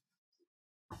Gloucester.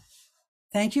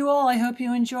 Thank you all. I hope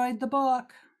you enjoyed the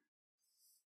book.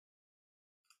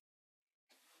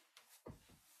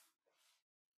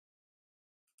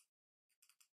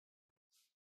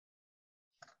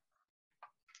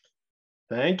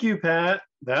 Thank you, Pat.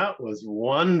 That was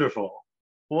wonderful.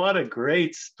 What a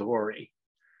great story.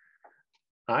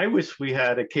 I wish we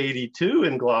had a Katie too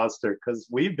in Gloucester, because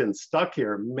we've been stuck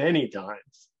here many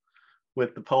times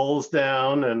with the poles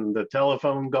down and the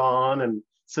telephone gone and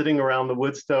sitting around the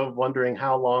wood stove wondering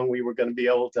how long we were going to be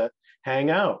able to hang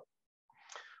out.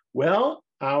 Well,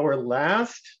 our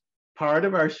last part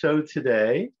of our show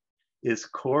today is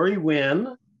Corey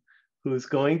Wynn, who's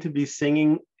going to be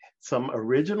singing some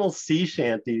original sea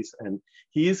shanties, and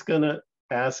he's going to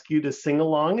ask you to sing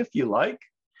along if you like.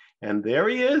 And there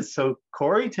he is. So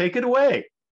Corey, take it away.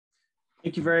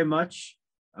 Thank you very much.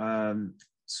 So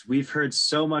we've heard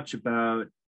so much about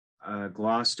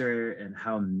Gloucester and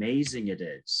how amazing it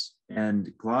is.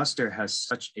 And Gloucester has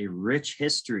such a rich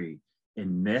history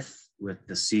in myth with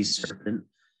the sea serpent,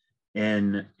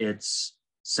 in its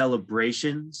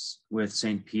celebrations with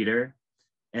St. Peter,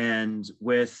 and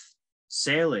with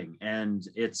sailing and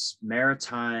its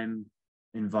maritime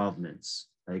involvements,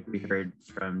 like we heard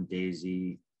from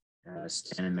Daisy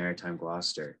Stan in Maritime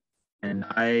Gloucester. And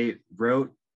I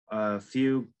wrote a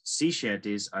few sea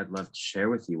shanties I'd love to share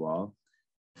with you all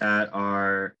that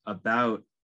are about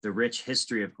the rich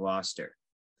history of Gloucester.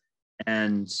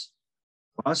 And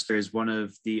Gloucester is one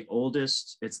of the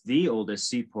oldest, it's the oldest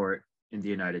seaport in the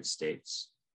United States,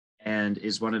 and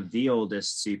is one of the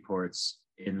oldest seaports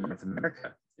in North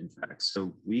America, in fact.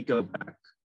 So we go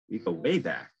way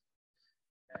back.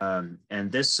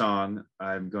 And this song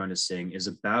I'm going to sing is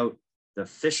about the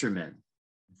fishermen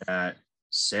that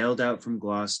sailed out from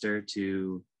Gloucester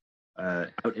to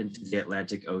out into the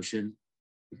Atlantic Ocean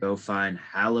to go find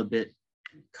halibut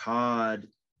and cod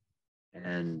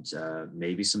and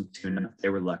maybe some tuna if they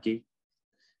were lucky.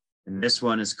 And this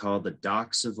one is called The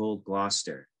Docks of Old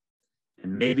Gloucester.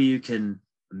 And maybe you can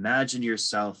imagine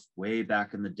yourself way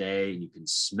back in the day, and you can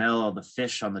smell all the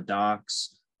fish on the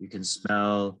docks. You can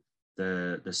smell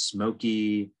the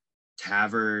smoky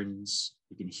taverns.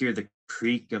 You can hear the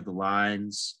creak of the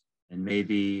lines, and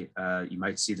maybe you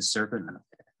might see the serpent out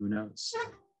there. Who knows?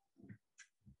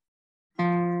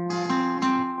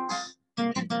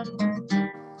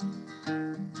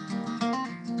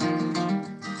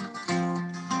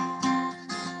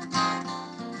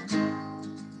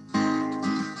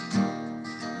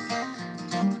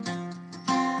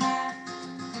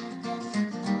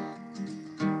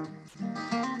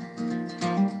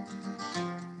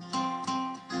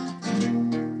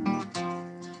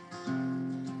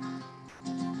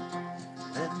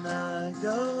 And I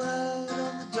go out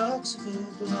on the docks of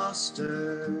Old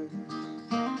Gloucester,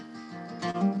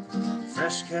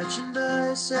 fresh catching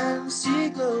ice and the sea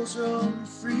glows roam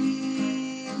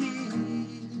free.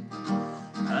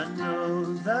 I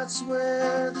know that's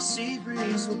where the sea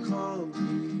breeze will call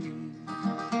me.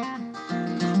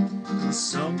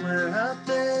 Somewhere out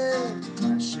there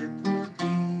my ship will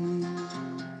be.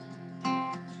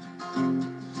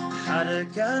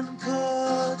 Haddock and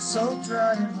cod, salt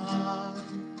dry and hard,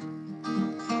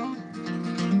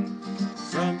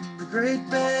 from the Great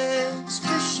Banks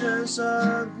fishers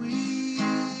are we.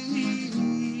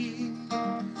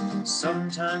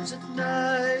 Sometimes at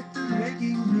night the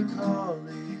rigging be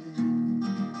calling,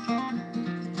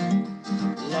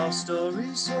 lost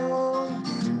stories home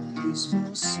in the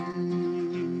peaceful sea.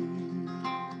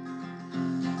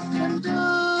 And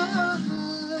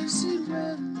I've seen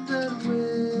wind and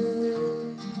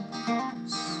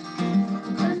waves,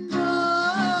 and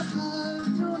I've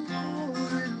known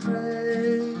pouring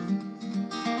rain,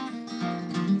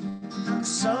 and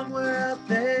somewhere out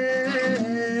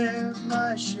there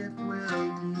my ship will be.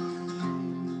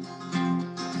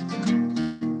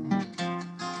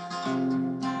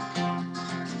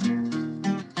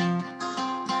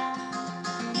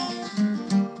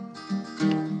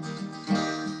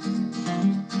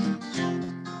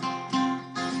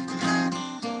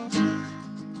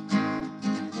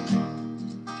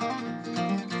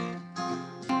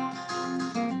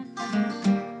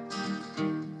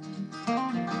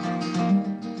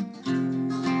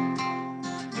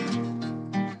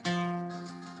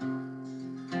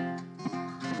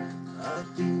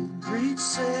 I've been reach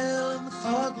sail and the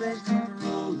fog may come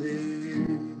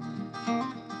rolling.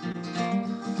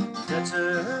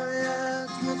 Better yet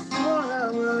with 4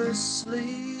 hours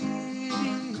sleep.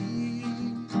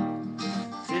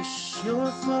 Fish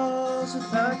your falls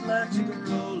of Atlantic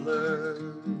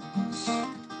rollers,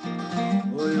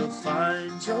 or you'll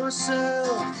find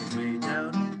yourself way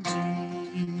down in deep.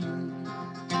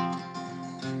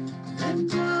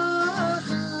 And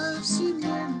I've seen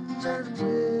wind and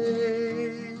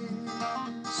waves,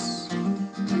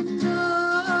 and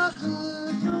I've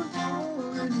known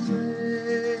pouring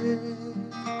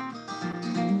rain,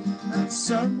 and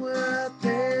somewhere out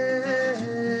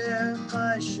there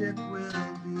my ship will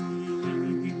be.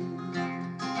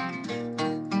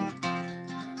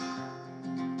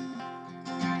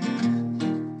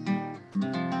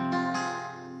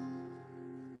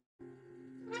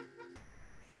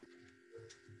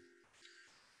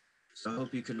 So I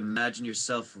hope you can imagine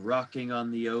yourself rocking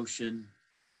on the ocean.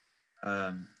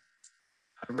 I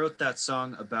wrote that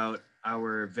song about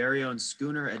our very own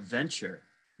schooner Adventure,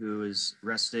 who is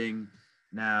resting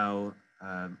now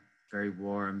very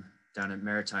warm down at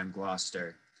Maritime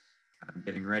Gloucester. I'm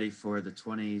getting ready for the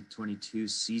 2022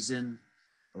 season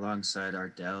alongside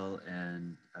Ardell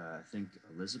and I think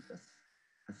Elizabeth.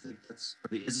 I think that's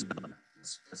the Isabella.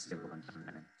 That's the other one down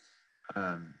there.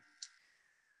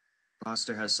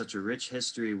 Gloucester has such a rich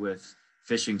history with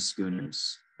fishing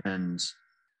schooners, and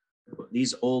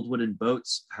these old wooden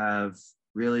boats have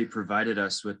really provided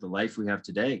us with the life we have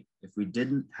today. If we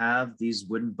didn't have these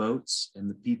wooden boats and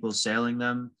the people sailing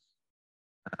them,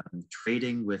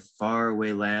 trading with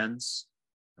faraway lands,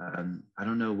 I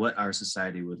don't know what our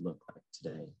society would look like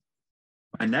today.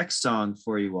 My next song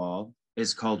for you all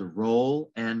is called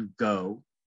Roll and Go.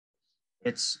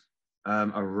 It's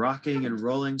a rocking and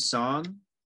rolling song.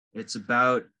 It's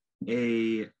about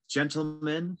a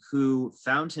gentleman who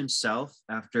found himself,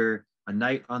 after a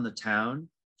night on the town,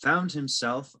 found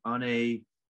himself on a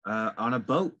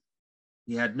boat.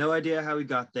 He had no idea how he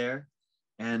got there,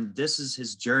 and this is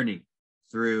his journey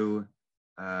through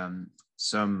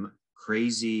some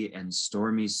crazy and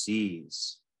stormy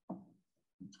seas.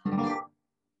 I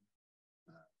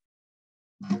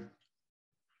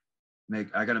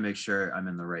gotta make sure I'm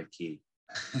in the right key.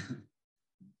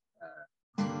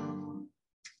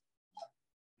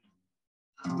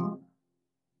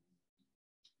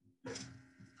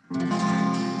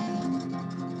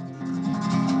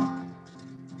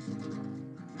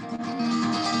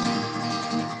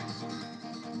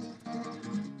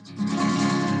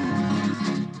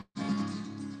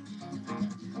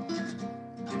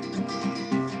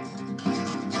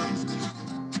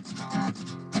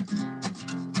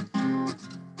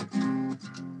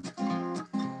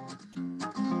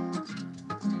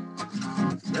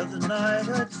 The other night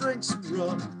I drank some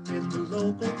rum in the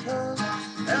local pub,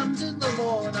 and in the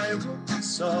morn I woke and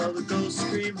saw the ghost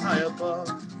scream high above.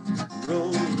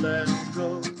 Roll and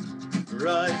go,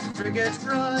 ride, frigate,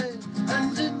 ride,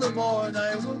 and in the morn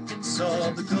I woke and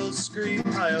saw the ghost scream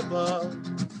high above.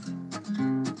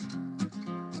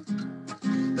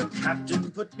 The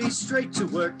captain put me straight to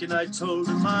work and I told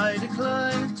him I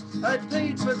declined. I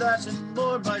paid for that and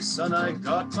more, my son, I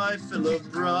got my fill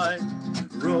of brine.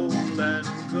 Roll and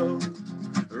go,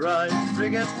 ride,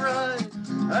 frigate, ride.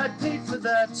 I paid for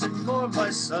that and more,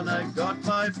 my son, I got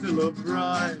my fill of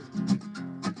brine.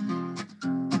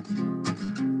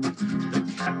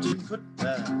 The captain put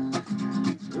that,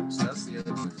 oops, that's the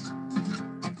other verse.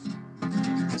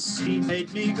 The sea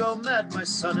made me go mad, my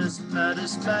son, as mad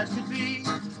could be.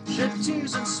 Shed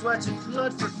tears and sweat and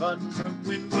blood for fun from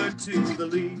windward to the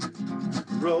lee.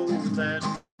 Roll and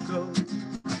go,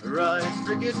 ride,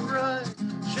 frigate, ride.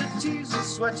 Shed tears and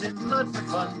sweat and blood for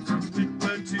fun from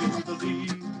windward to the lee.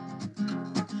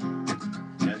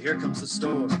 Now here comes the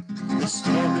storm. The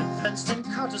storm advanced and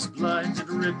caught us blind. It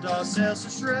ripped our sails to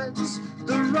shreds.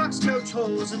 The rocks couch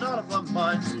holes and all of our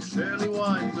minds will surely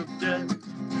wind up dead.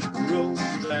 Roll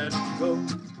and go,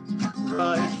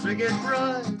 ride, frigate,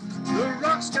 ride. The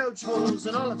rocks couch holes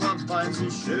and all of our minds will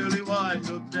surely wind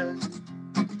up dead.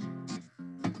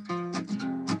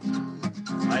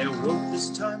 I awoke this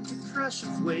time to crash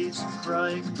of waves and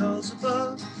crying gulls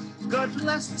above. God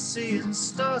bless the sea and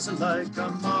stars alike,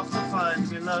 I'm off to find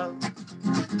me love.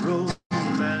 Roll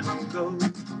and go,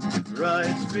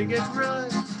 ride, frigate,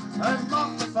 ride. I'm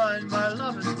off to find my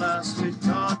love at last, with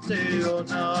not day or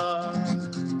night.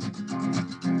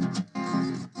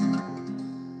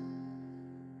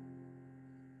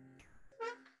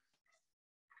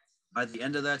 By the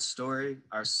end of that story,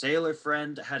 our sailor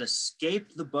friend had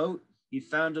escaped the boat he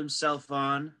found himself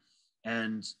on,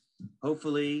 and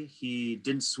hopefully he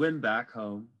didn't swim back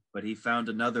home, but he found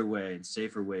another way and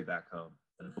safer way back home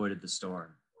that avoided the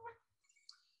storm.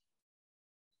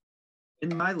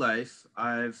 In my life,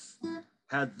 I've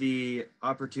had the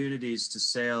opportunities to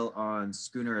sail on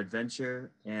Schooner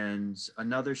Adventure and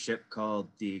another ship called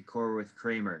the Corwith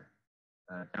Kramer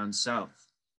down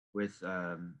south with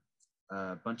a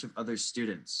bunch of other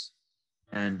students.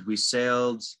 And we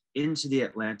sailed into the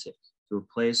Atlantic to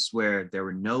a place where there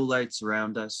were no lights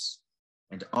around us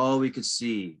and all we could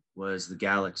see was the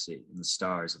galaxy and the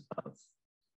stars above.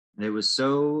 And it was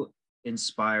so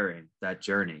inspiring, that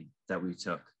journey that we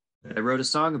took. I wrote a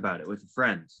song about it with a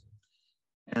friend.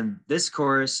 And this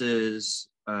chorus is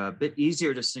a bit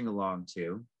easier to sing along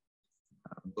to.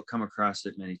 We'll come across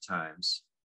it many times.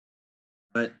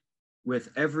 But with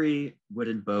every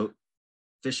wooden boat,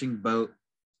 fishing boat,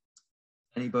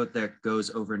 any boat that goes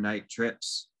overnight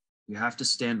trips, you have to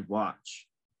stand watch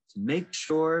to make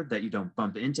sure that you don't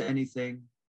bump into anything.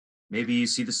 Maybe you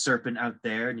see the serpent out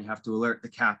there and you have to alert the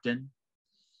captain.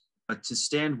 But to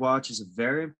stand watch is a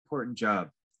very important job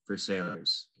for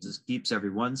sailors. This keeps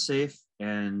everyone safe,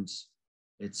 and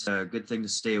it's a good thing to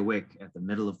stay awake at the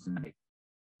middle of the night.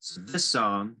 So this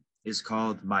song is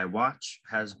called My Watch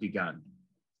Has Begun.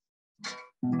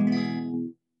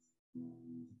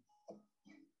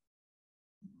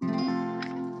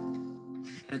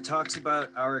 And it talks about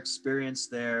our experience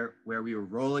there where we were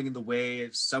rolling in the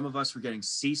waves. Some of us were getting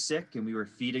seasick and we were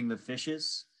feeding the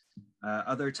fishes.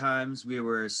 Other times we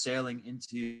were sailing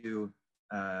into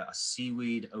a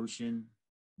seaweed ocean.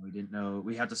 We didn't know,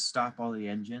 we had to stop all the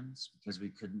engines because we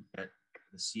couldn't get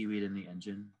the seaweed in the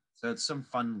engine. So it's some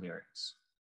fun lyrics.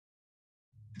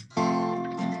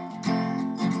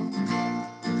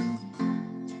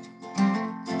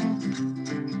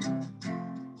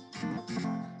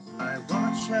 My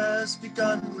watch has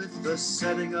begun with the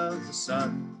setting of the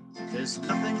sun. There's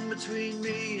nothing between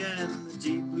me and the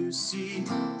deep blue sea,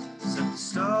 except the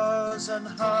stars on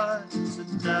high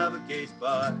to navigate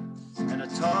by, and a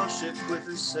tall ship with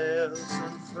her sails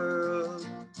unfurled.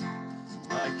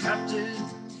 My captain,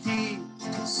 he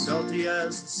is salty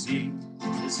as the sea,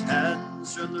 his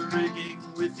hands run the rigging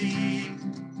with ease.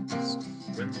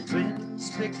 When the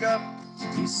winds pick up,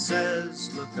 he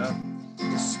says, look up,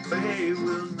 the spray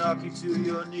will knock you to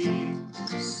your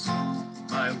knees.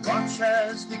 My watch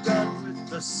has begun with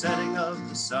the setting of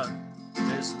the sun.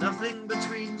 There's nothing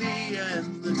between me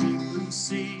and the deep blue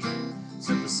sea,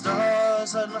 except the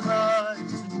stars on high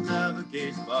to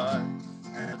navigate by,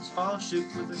 and a tall ship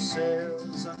with her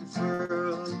sails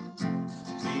unfurled.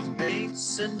 Me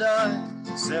mates and I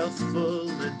sail full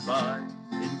and by,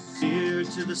 in fear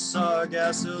to the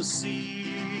Sargasso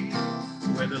Sea,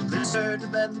 where the lizard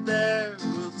men there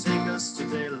will take us to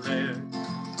their lair,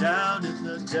 down in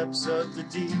the depths of the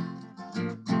deep.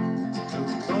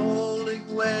 The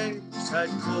rolling waves had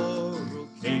coral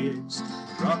caves,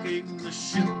 rocking the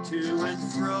ship to and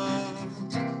fro,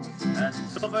 and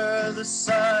over the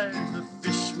side the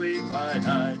fish wait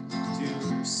wide-eyed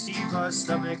to receive our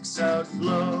stomachs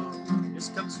outflow.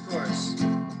 Here comes the chorus.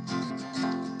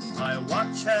 My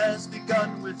watch has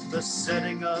begun with the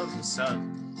setting of the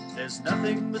sun. There's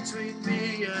nothing between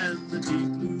me and the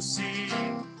deep blue sea,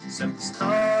 except the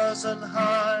stars on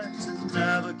high to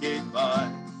navigate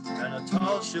by, and a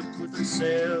tall ship with her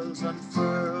sails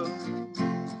unfurled.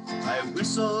 I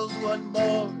whistled one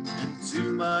more, and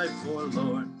to my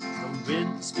forlorn, the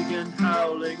winds began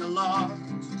howling aloft.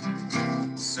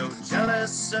 So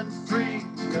jealous and free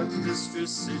a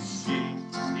mistress is she,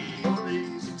 the only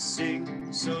can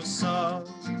sing so soft.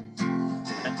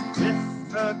 And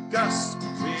with a gust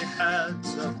we had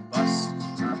to bust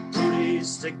our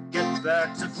booties to get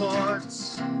back to port.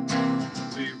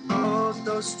 We rode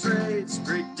those trades,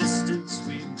 great distance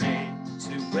we made,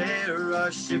 to where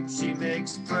our ship she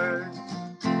makes burn.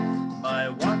 My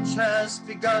watch has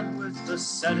begun with the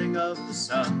setting of the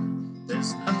sun.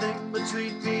 There's nothing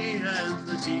between me and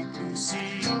the deep blue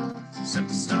sea, except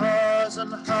the stars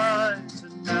on high to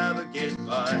navigate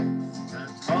by, and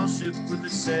a tall ship with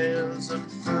its sails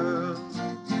unfurled.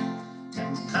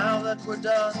 And now that we're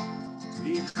done,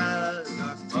 we had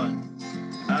our fun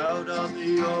out on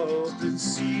the open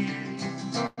sea.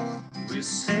 We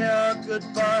say our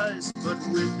goodbyes, but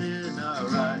within our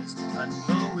eyes, I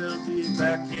know we'll be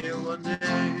back here one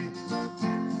day.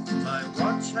 My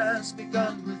watch has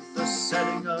begun with the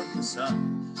setting of the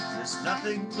sun. There's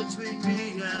nothing between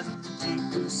me and the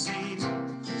deep blue sea,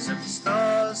 except the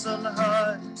stars on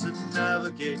high to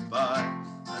navigate by,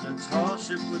 and a tall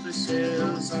ship with her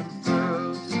sails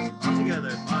unfurled. All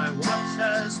together, my watch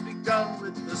has begun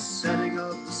with the setting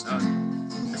of the sun.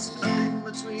 There's nothing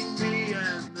between me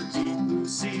and the deep blue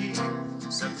sea,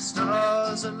 except the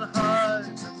stars on high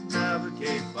to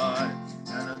navigate by,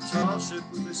 and a tall ship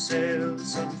with her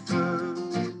sails unfurled.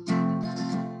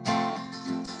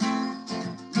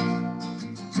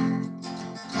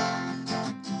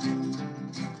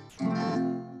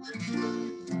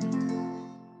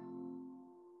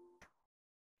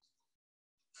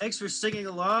 Thanks for singing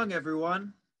along,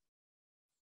 everyone.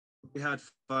 We had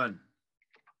fun.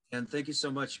 And thank you so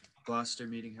much, Gloucester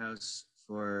Meeting House,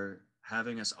 for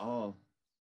having us all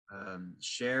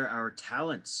share our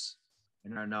talents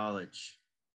and our knowledge.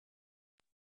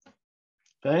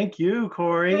 Thank you,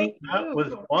 Corey. Thank That you.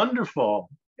 was wonderful.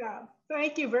 Yeah,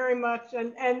 thank you very much.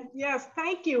 And yes,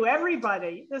 thank you,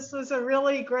 everybody. This was a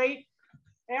really great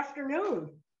afternoon.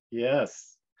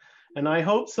 Yes. And I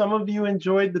hope some of you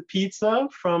enjoyed the pizza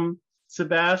from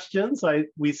Sebastian's.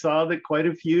 We saw that quite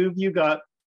a few of you got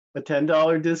a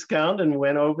 $10 discount and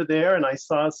went over there, and I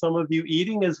saw some of you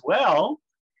eating as well.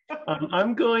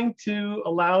 I'm going to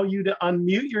allow you to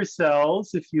unmute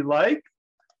yourselves if you like,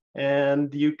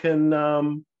 and you can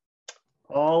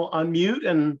all unmute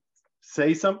and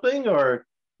say something or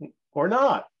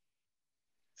not.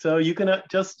 So you can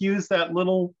just use that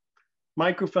little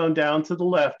microphone down to the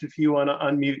left if you want to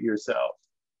unmute yourself.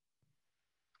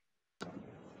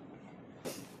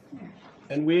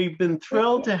 And we've been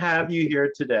thrilled to have you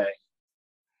here today.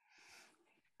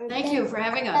 Thank you for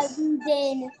having us.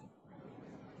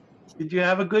 Did you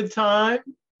have a good time?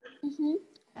 Mm-hmm.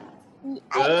 Good.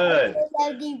 I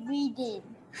love the reading.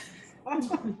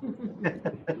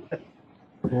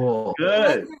 Cool. You like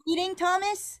Good. the reading,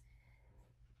 Thomas?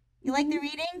 You like the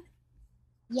reading?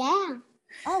 Yeah.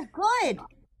 Oh, good.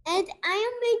 And I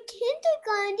am in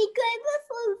kindergarten grade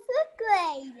before fifth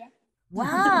grade.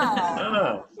 Wow.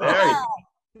 Oh, very. Wow.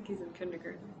 I think he's in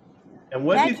kindergarten. And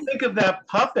what do you think of that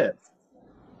puppet?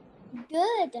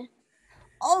 Good.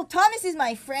 Oh, Thomas is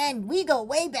my friend. We go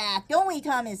way back, don't we,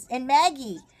 Thomas? And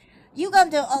Maggie, you come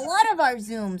to a lot of our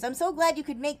Zooms. I'm so glad you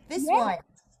could make this one.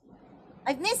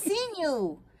 I've missed seeing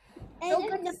you. And So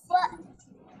good to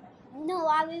no,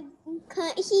 I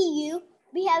can't see you.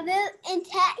 We have it in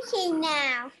taxi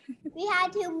now. We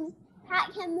had to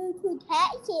move to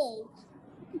taxi.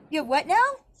 You have what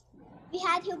now? We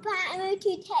had to move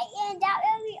to taxi, and that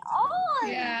will be all.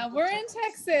 Yeah, we're in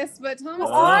Texas, but Thomas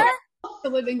Are? to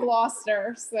live in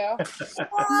Gloucester, so.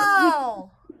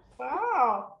 Wow.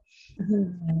 Wow.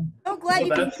 So glad Well, you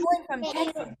could that's- join from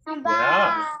Texas.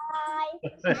 Bye.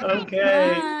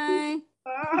 Okay. Bye.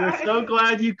 We're so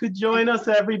glad you could join us,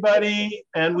 everybody.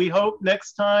 And we hope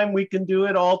next time we can do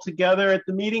it all together at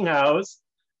the meeting house.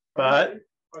 But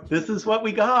this is what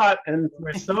we got. And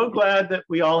we're so glad that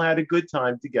we all had a good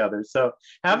time together. So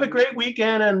have a great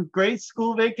weekend and great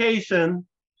school vacation.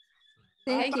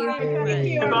 Thank you. Thank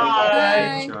you,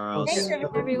 Bye. Charles. Thanks,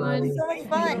 everyone. So much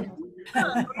fun.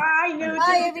 Bye, Newton.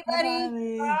 Bye,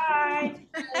 everybody. Bye.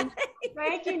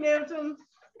 Thank you, Newton.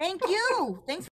 Thank you. Thanks.